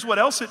 And here's what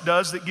else it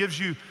does that gives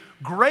you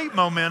great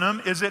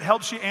momentum, is it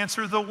helps you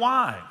answer the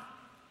why.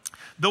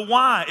 The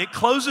why, it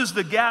closes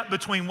the gap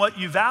between what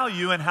you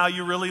value and how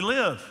you really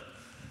live.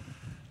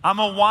 I'm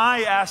a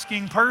why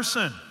asking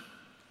person.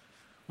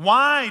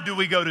 Why do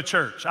we go to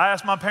church? I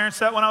asked my parents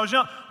that when I was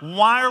young.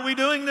 Why are we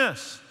doing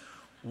this?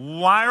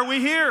 Why are we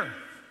here?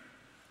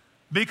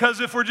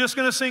 Because if we're just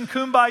going to sing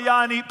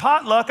Kumbaya and eat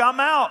potluck, I'm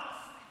out.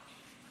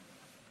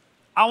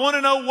 I want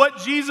to know what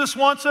Jesus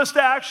wants us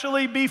to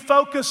actually be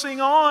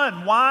focusing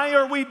on. Why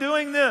are we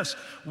doing this?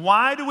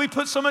 Why do we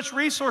put so much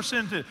resource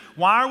into it?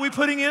 Why are we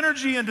putting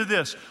energy into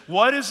this?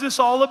 What is this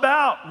all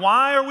about?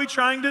 Why are we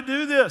trying to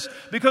do this?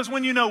 Because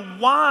when you know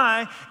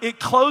why, it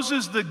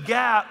closes the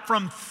gap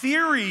from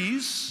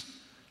theories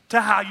to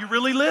how you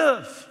really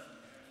live.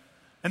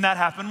 And that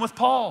happened with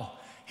Paul.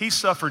 He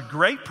suffered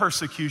great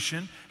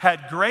persecution,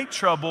 had great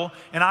trouble,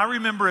 and I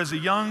remember as a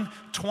young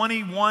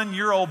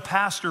 21-year-old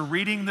pastor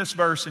reading this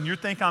verse, and you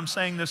think I'm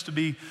saying this to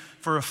be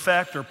for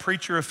effect or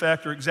preacher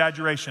effect or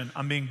exaggeration.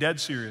 I'm being dead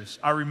serious.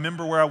 I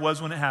remember where I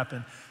was when it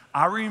happened.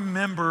 I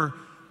remember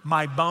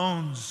my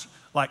bones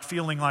like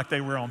feeling like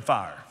they were on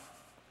fire.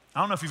 I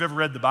don't know if you've ever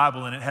read the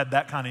Bible and it had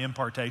that kind of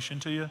impartation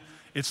to you.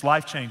 It's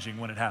life-changing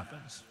when it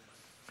happens.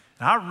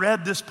 And I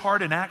read this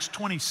part in Acts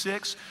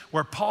 26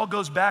 where Paul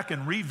goes back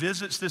and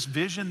revisits this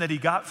vision that he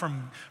got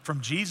from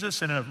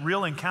Jesus and a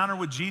real encounter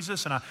with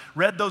Jesus. And I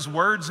read those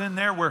words in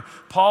there where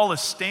Paul is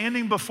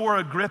standing before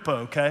Agrippa,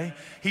 okay?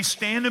 He's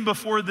standing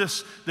before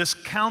this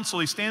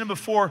council. He's standing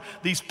before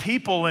these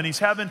people, and he's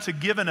having to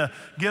give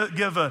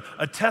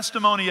a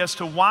testimony as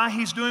to why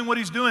he's doing what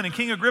he's doing. And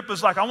King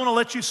Agrippa's like, I want to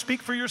let you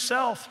speak for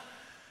yourself.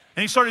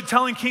 And he started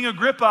telling King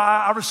Agrippa,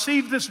 I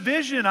received this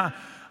vision.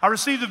 I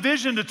received a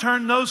vision to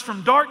turn those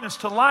from darkness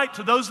to light,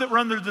 to those that were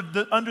under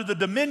the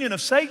dominion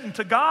of Satan,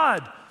 to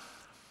God.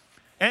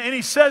 And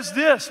he says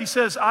this, he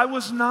says, I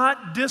was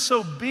not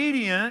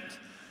disobedient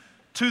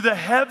to the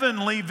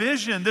heavenly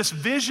vision, this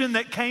vision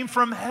that came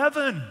from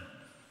heaven.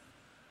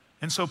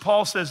 And so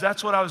Paul says,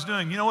 that's what I was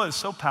doing. You know what is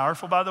so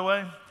powerful, by the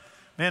way?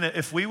 Man,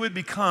 if we would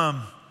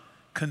become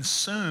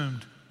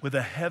consumed with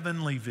a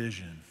heavenly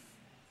vision,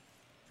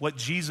 what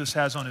Jesus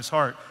has on his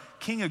heart.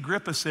 King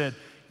Agrippa said,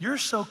 you're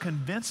so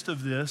convinced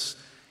of this,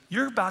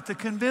 you're about to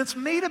convince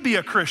me to be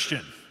a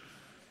Christian.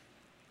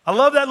 I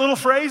love that little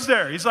phrase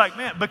there. He's like,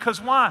 man,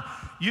 because why?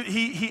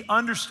 He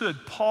understood,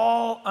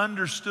 Paul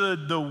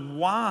understood the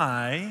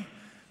why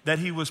that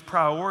he was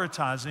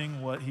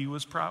prioritizing what he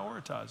was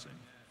prioritizing.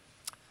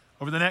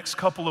 Over the next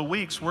couple of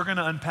weeks, we're going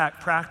to unpack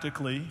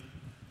practically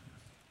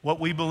what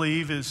we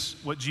believe is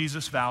what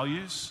Jesus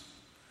values.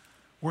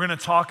 We're going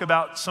to talk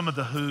about some of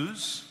the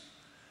who's,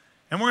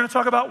 and we're going to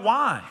talk about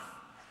why.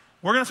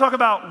 We're going to talk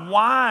about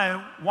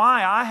why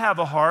I have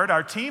a heart,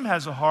 our team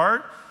has a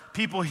heart,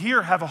 people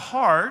here have a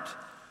heart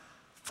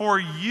for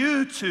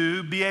you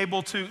to be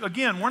able to,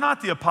 again, we're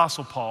not the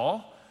Apostle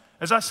Paul.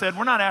 As I said,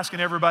 we're not asking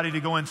everybody to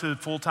go into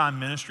full-time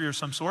ministry or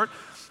some sort,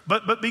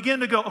 but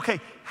begin to go, okay,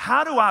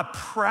 how do I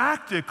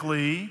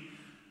practically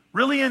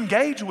really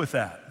engage with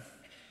that?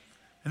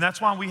 And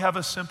that's why we have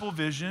a simple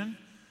vision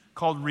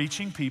called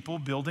Reaching People,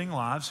 Building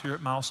Lives here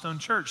at Milestone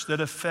Church that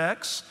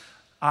affects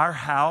our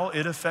how,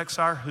 it affects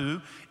our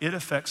who, it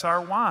affects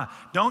our why.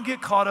 Don't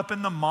get caught up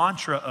in the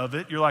mantra of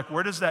it. You're like,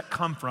 where does that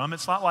come from?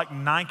 It's not like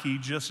Nike,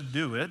 just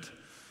do it.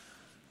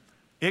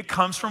 It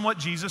comes from what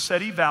Jesus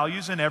said he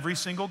values in every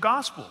single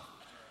gospel.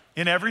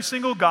 In every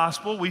single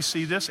gospel, we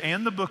see this,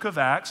 and the book of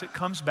Acts, it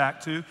comes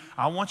back to,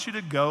 I want you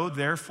to go,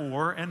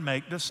 therefore, and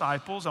make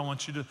disciples. I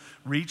want you to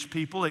reach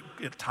people. It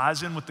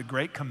ties in with the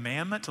great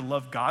commandment to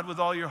love God with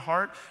all your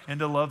heart and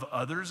to love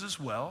others as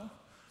well.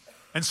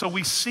 And so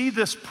we see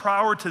this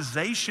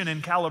prioritization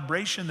and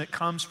calibration that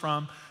comes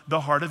from the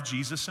heart of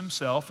Jesus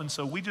himself. And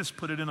so we just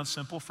put it in a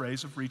simple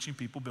phrase of reaching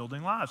people,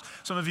 building lives.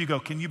 Some of you go,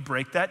 can you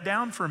break that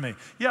down for me?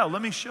 Yeah,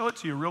 let me show it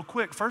to you real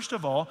quick. First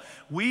of all,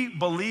 we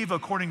believe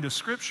according to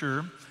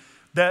Scripture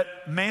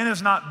that man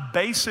is not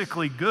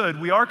basically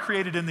good. We are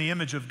created in the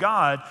image of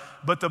God,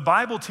 but the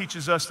Bible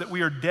teaches us that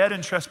we are dead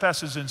in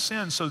trespasses and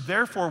sins. So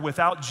therefore,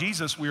 without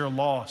Jesus, we are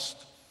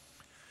lost.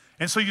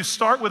 And so you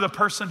start with a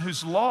person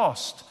who's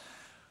lost.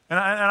 And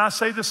I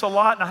say this a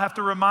lot, and I have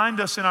to remind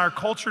us in our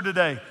culture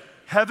today,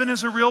 heaven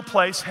is a real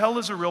place, hell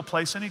is a real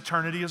place, and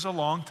eternity is a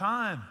long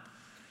time.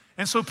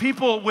 And so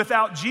people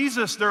without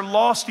Jesus, they're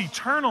lost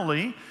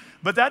eternally,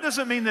 but that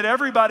doesn't mean that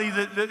everybody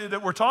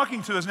that we're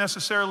talking to is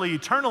necessarily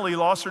eternally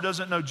lost or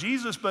doesn't know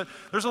Jesus, but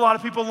there's a lot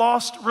of people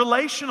lost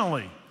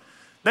relationally.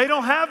 They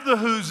don't have the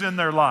who's in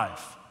their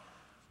life.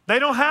 They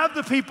don't have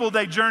the people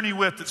they journey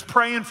with that's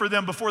praying for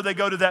them before they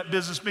go to that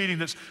business meeting,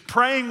 that's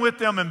praying with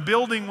them and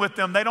building with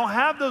them. They don't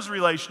have those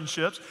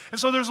relationships. And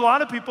so there's a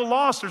lot of people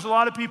lost. There's a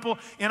lot of people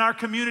in our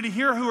community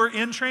here who are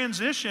in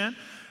transition,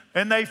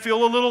 and they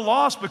feel a little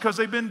lost because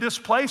they've been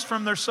displaced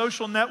from their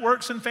social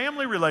networks and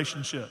family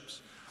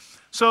relationships.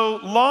 So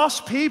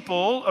lost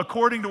people,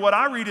 according to what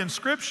I read in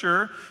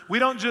Scripture, we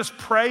don't just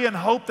pray and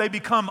hope they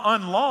become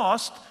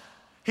unlost.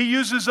 He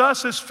uses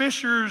us as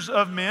fishers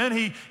of men.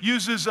 He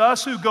uses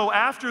us who go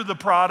after the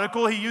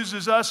prodigal. He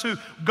uses us who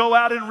go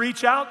out and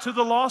reach out to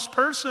the lost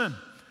person.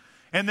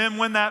 And then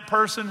when that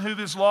person who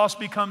is lost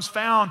becomes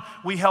found,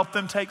 we help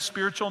them take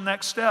spiritual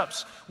next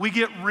steps. We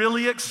get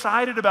really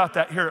excited about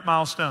that here at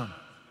Milestone.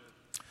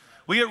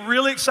 We get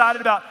really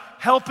excited about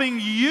helping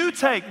you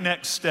take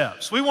next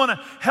steps. We want to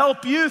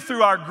help you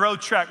through our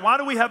growth track. Why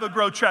do we have a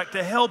growth track?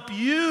 To help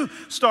you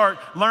start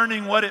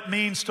learning what it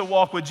means to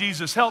walk with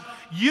Jesus. Help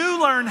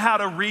you learn how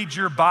to read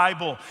your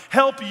Bible.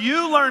 Help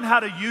you learn how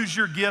to use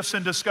your gifts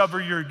and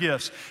discover your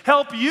gifts.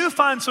 Help you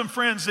find some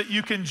friends that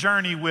you can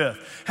journey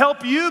with.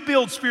 Help you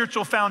build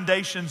spiritual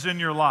foundations in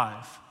your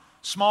life.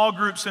 Small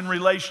groups and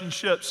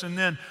relationships, and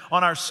then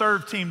on our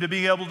serve team to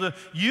be able to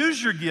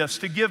use your gifts,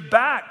 to give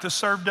back, to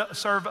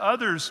serve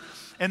others.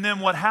 And then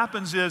what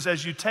happens is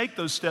as you take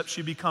those steps,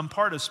 you become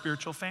part of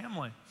spiritual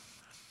family.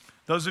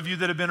 Those of you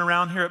that have been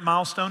around here at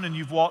Milestone and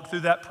you've walked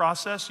through that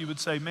process, you would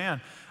say, man,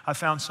 I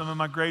found some of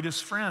my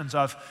greatest friends.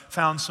 I've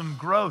found some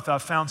growth.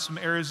 I've found some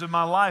areas of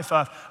my life.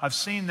 I've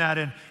seen that.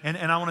 And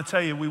I want to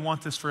tell you, we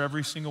want this for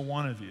every single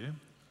one of you.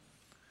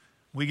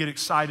 We get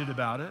excited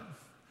about it.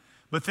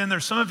 But then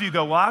there's some of you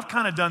go, well, I've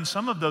kind of done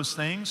some of those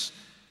things.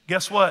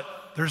 Guess what?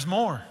 There's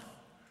more.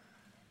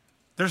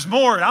 There's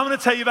more. And I'm going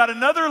to tell you about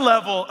another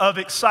level of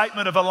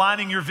excitement of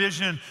aligning your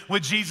vision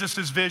with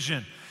Jesus'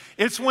 vision.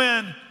 It's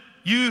when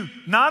you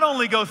not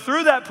only go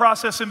through that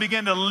process and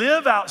begin to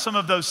live out some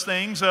of those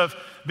things of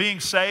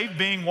being saved,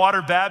 being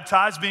water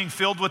baptized, being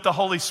filled with the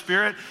Holy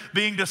Spirit,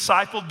 being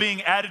discipled,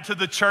 being added to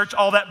the church,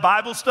 all that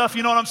Bible stuff,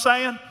 you know what I'm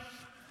saying?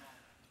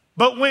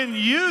 But when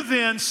you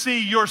then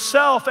see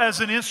yourself as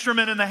an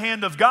instrument in the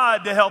hand of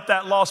God to help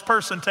that lost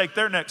person take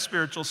their next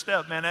spiritual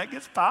step, man, that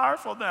gets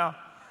powerful now.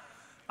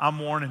 I'm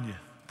warning you,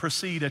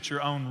 proceed at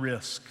your own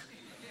risk.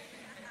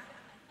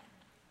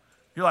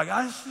 You're like,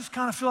 I just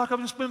kind of feel like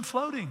I've just been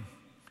floating.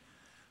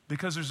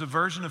 Because there's a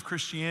version of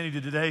Christianity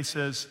today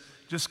says,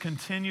 just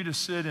continue to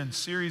sit in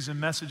series and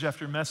message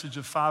after message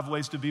of 5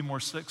 ways to be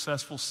more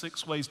successful,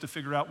 6 ways to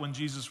figure out when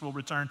Jesus will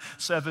return,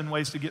 7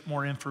 ways to get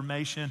more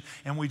information,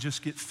 and we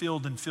just get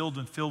filled and filled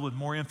and filled with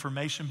more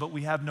information, but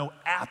we have no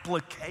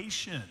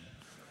application.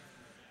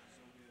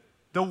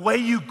 The way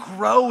you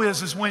grow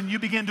is when you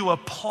begin to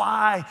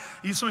apply.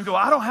 Someone go,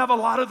 I don't have a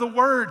lot of the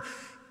word.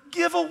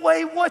 Give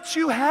away what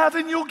you have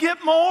and you'll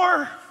get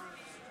more.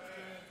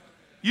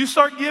 You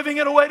start giving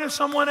it away to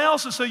someone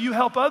else, and so you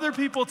help other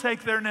people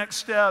take their next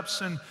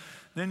steps, and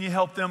then you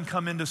help them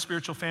come into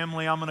spiritual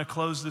family. I'm going to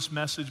close this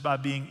message by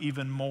being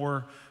even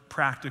more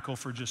practical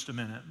for just a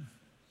minute.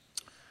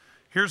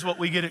 Here's what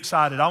we get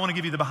excited. I want to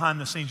give you the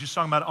behind the scenes. You're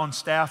talking about it on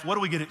staff. What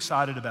do we get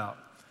excited about?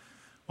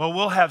 Well,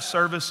 we'll have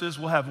services,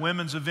 we'll have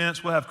women's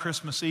events, we'll have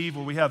Christmas Eve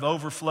where we have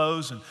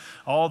overflows and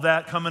all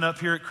that coming up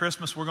here at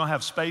Christmas. We're going to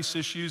have space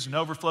issues and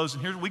overflows.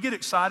 And here we get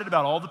excited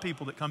about all the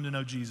people that come to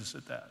know Jesus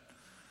at that.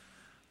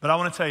 But I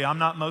want to tell you, I'm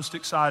not most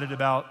excited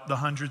about the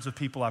hundreds of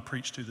people I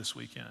preached to this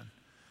weekend.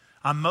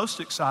 I'm most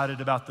excited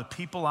about the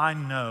people I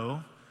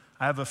know.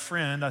 I have a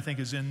friend, I think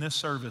is in this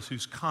service,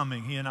 who's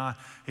coming.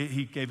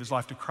 He gave his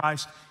life to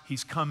Christ.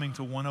 He's coming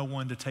to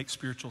 101 to take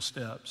spiritual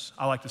steps.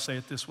 I like to say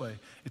it this way.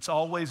 It's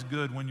always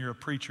good when you're a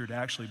preacher to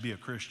actually be a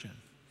Christian.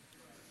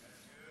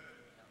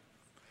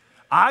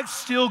 I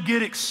still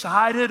get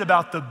excited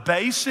about the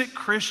basic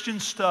Christian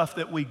stuff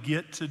that we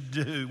get to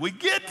do. We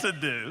get to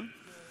do.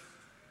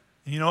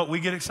 And you know what we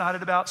get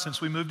excited about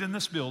since we moved in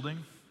this building?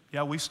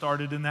 Yeah, we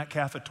started in that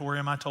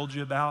cafetorium I told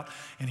you about.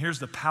 And here's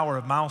the power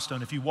of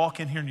Milestone. If you walk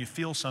in here and you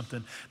feel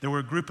something, there were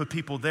a group of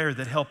people there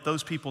that helped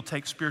those people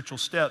take spiritual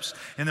steps.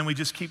 And then we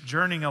just keep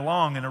journeying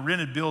along in a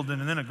rented building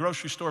and then a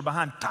grocery store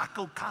behind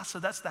Taco Casa.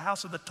 That's the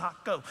house of the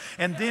taco.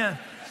 And then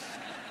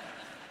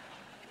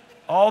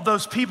all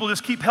those people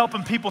just keep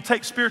helping people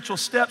take spiritual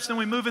steps. Then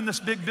we move in this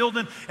big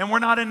building and we're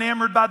not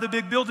enamored by the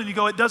big building. You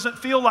go, it doesn't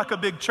feel like a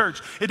big church.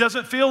 It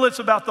doesn't feel it's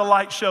about the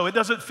light show. It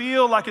doesn't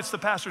feel like it's the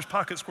pastor's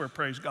pocket square.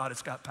 Praise God,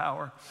 it's got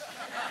power.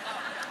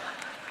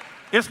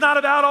 It's not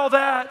about all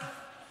that.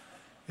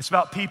 It's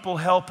about people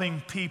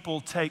helping people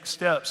take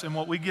steps. And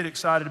what we get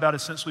excited about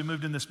is since we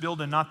moved in this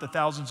building, not the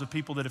thousands of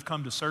people that have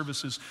come to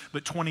services,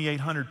 but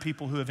 2,800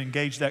 people who have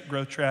engaged that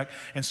growth track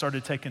and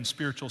started taking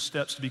spiritual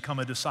steps to become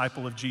a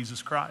disciple of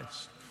Jesus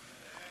Christ.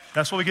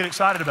 That's what we get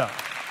excited about.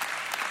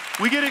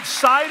 We get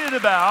excited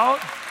about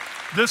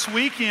this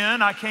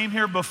weekend. I came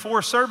here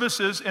before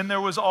services and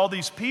there was all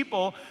these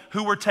people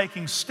who were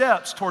taking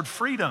steps toward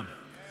freedom.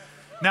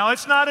 Now,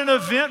 it's not an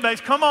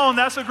event-based. Come on,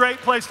 that's a great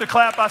place to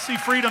clap. I see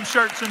freedom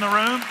shirts in the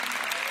room.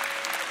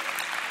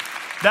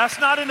 That's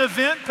not an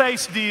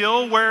event-based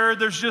deal where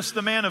there's just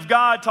the man of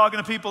God talking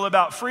to people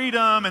about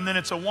freedom and then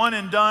it's a one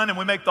and done and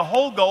we make the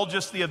whole goal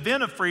just the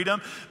event of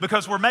freedom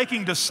because we're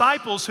making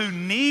disciples who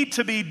need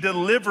to be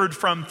delivered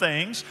from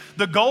things.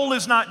 The goal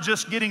is not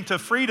just getting to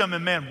freedom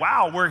and man,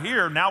 wow, we're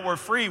here, now we're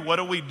free, what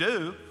do we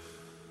do?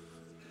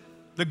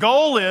 The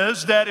goal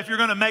is that if you're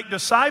going to make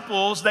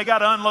disciples, they got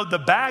to unload the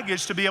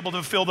baggage to be able to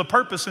fulfill the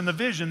purpose and the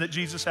vision that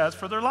Jesus has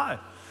for their life.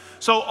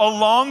 So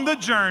along the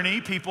journey,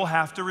 people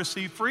have to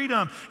receive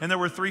freedom. And there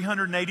were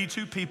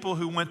 382 people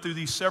who went through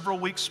these several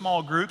week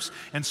small groups,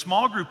 and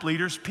small group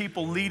leaders,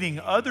 people leading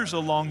others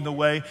along the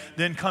way,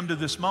 then come to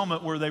this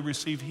moment where they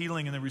receive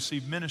healing and they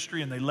receive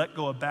ministry and they let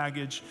go of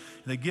baggage,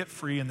 and they get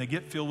free and they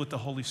get filled with the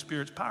Holy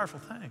Spirit. It's a powerful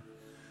thing.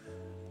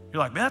 You're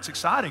like, man, that's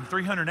exciting,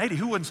 380.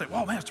 Who wouldn't say,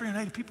 whoa, man, it's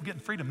 380 people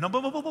getting freedom?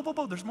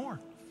 No, there's more.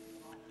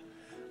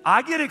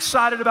 I get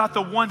excited about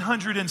the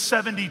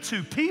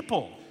 172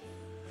 people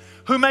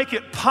who make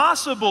it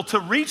possible to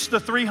reach the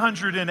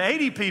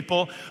 380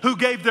 people who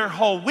gave their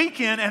whole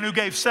weekend and who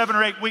gave 7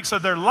 or 8 weeks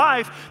of their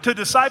life to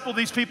disciple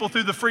these people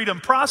through the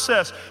freedom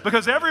process.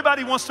 Because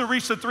everybody wants to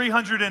reach the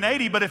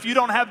 380, but if you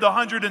don't have the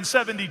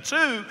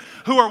 172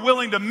 who are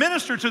willing to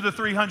minister to the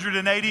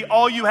 380,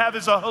 all you have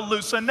is a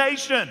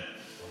hallucination.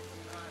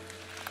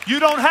 You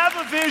don't have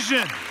a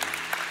vision.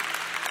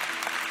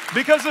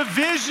 Because a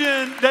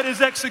vision that is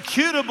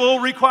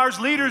executable requires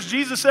leaders.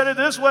 Jesus said it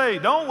this way,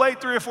 don't wait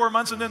 3 or 4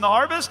 months and then the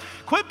harvest.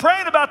 Quit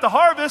praying about the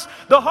harvest.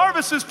 The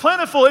harvest is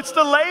plentiful. It's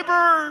the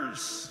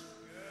laborers.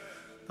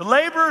 The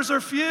laborers are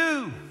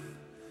few.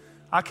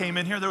 I came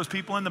in here, there was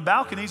people in the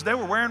balconies, they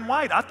were wearing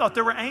white. I thought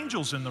there were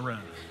angels in the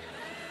room.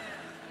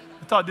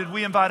 I thought, did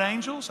we invite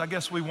angels? I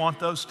guess we want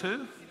those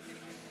too.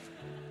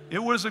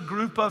 It was a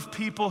group of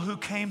people who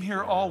came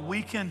here all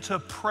weekend to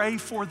pray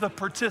for the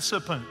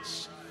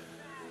participants.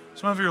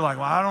 Some of you are like,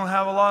 well, I don't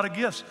have a lot of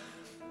gifts.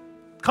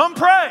 Come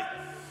pray.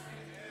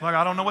 Like,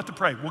 I don't know what to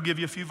pray. We'll give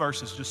you a few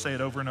verses. Just say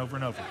it over and over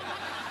and over.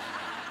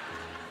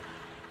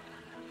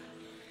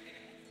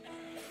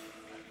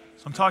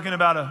 So I'm talking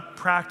about a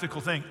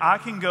practical thing.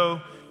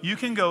 You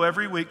can go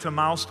every week to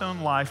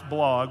Milestone Life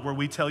blog where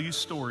we tell you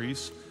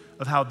stories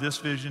of how this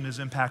vision is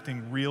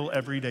impacting real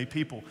everyday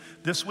people.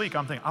 This week,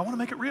 I'm thinking, I want to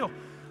make it real.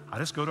 I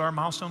just go to our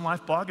Milestone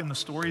Life blog, and the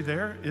story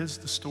there is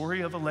the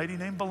story of a lady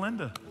named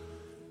Belinda.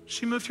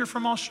 She moved here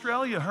from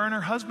Australia, her and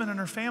her husband and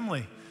her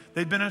family.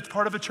 They'd been a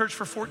part of a church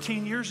for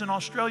 14 years in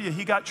Australia.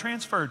 He got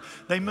transferred.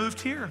 They moved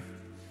here.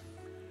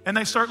 And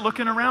they start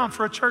looking around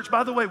for a church.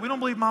 By the way, we don't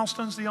believe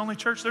Milestone's the only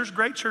church. There's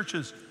great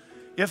churches.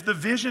 If the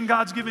vision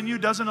God's given you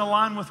doesn't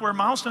align with where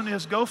Milestone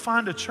is, go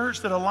find a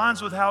church that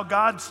aligns with how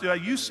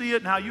you see it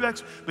and how you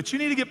act. But you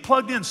need to get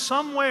plugged in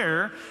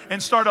somewhere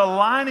and start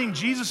aligning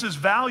Jesus'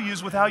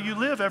 values with how you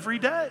live every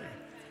day.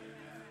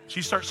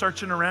 She starts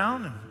searching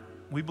around, and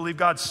We believe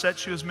God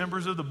sets you as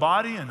members of the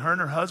body, and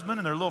her husband,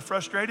 and they're a little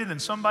frustrated,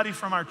 and somebody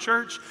from our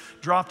church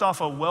dropped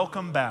off a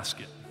welcome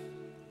basket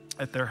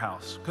at their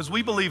house. Because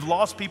we believe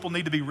lost people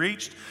need to be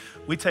reached.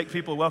 We take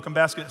people a welcome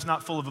basket. It's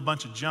not full of a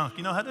bunch of junk.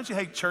 You know, how don't you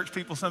hate church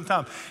people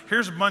sometimes?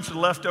 Here's a bunch of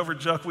leftover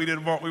junk we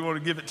didn't want. We want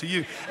to give it to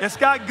you. It's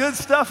got good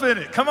stuff in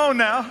it. Come on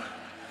now.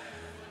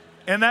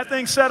 And that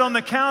thing sat on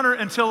the counter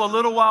until a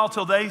little while,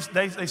 till they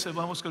said,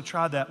 well, let's go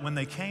try that. When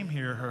they came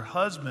here, her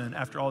husband,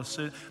 after all this,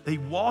 they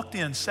walked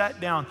in,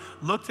 sat down,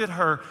 looked at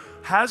her,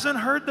 hasn't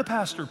heard the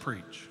pastor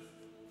preach,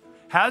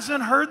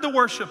 hasn't heard the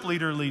worship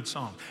leader lead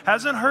song,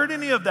 hasn't heard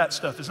any of that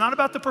stuff. It's not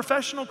about the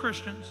professional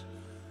Christians.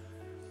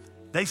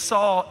 They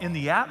saw in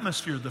the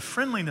atmosphere, the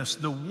friendliness,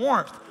 the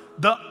warmth,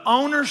 the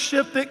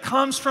ownership that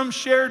comes from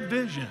shared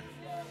vision.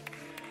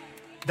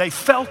 They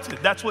felt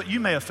it. That's what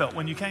you may have felt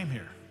when you came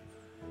here.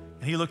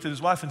 And he looked at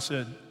his wife and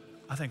said,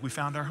 I think we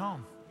found our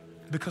home.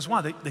 Because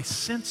why? They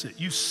sense it.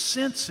 You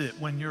sense it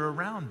when you're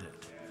around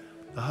it.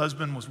 The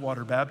husband was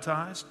water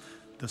baptized.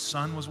 The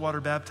son was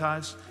water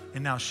baptized.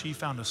 And now she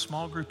found a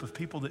small group of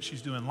people that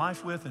she's doing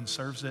life with and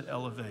serves at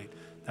Elevate.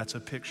 That's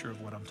a picture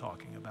of what I'm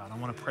talking about. I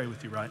want to pray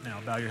with you right now.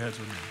 Bow your heads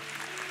with me.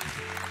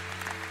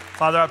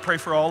 Father, I pray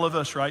for all of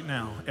us right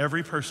now,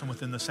 every person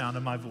within the sound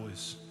of my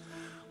voice.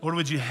 Lord,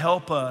 would you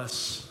help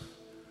us?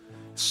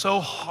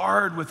 So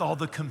hard with all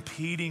the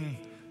competing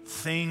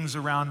things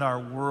around our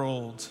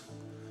world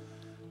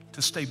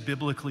to stay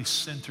biblically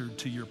centered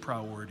to your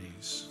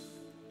priorities.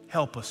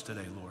 Help us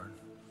today, Lord.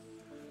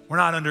 We're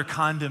not under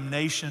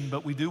condemnation,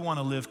 but we do want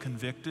to live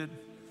convicted.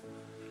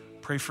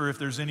 Pray for if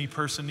there's any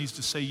person needs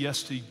to say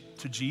yes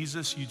to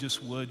Jesus, you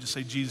just would. Just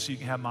say, Jesus, you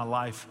can have my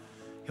life.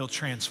 He'll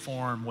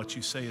transform what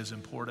you say is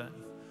important.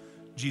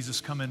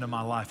 Jesus, come into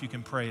my life. You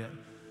can pray it.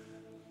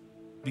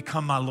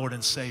 Become my Lord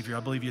and Savior. I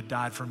believe you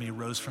died for me,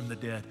 rose from the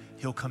dead.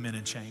 He'll come in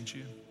and change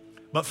you.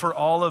 But for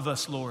all of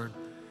us, Lord,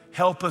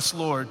 help us,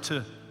 Lord,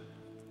 to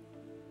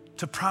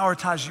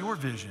prioritize your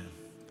vision,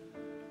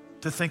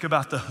 to think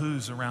about the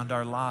who's around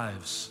our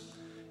lives,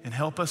 and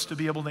help us to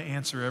be able to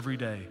answer every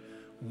day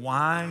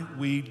why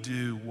we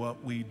do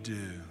what we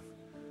do.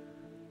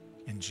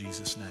 In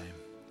Jesus' name,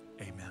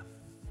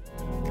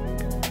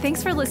 amen.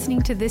 Thanks for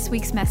listening to this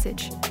week's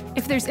message.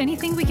 If there's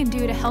anything we can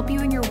do to help you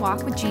in your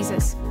walk with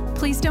Jesus,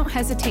 please don't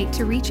hesitate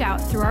to reach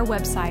out through our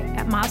website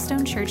at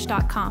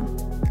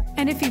milestonechurch.com.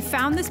 And if you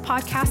found this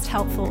podcast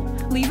helpful,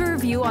 leave a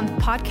review on the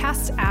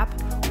podcast app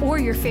or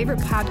your favorite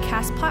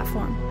podcast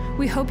platform.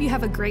 We hope you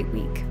have a great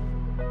week.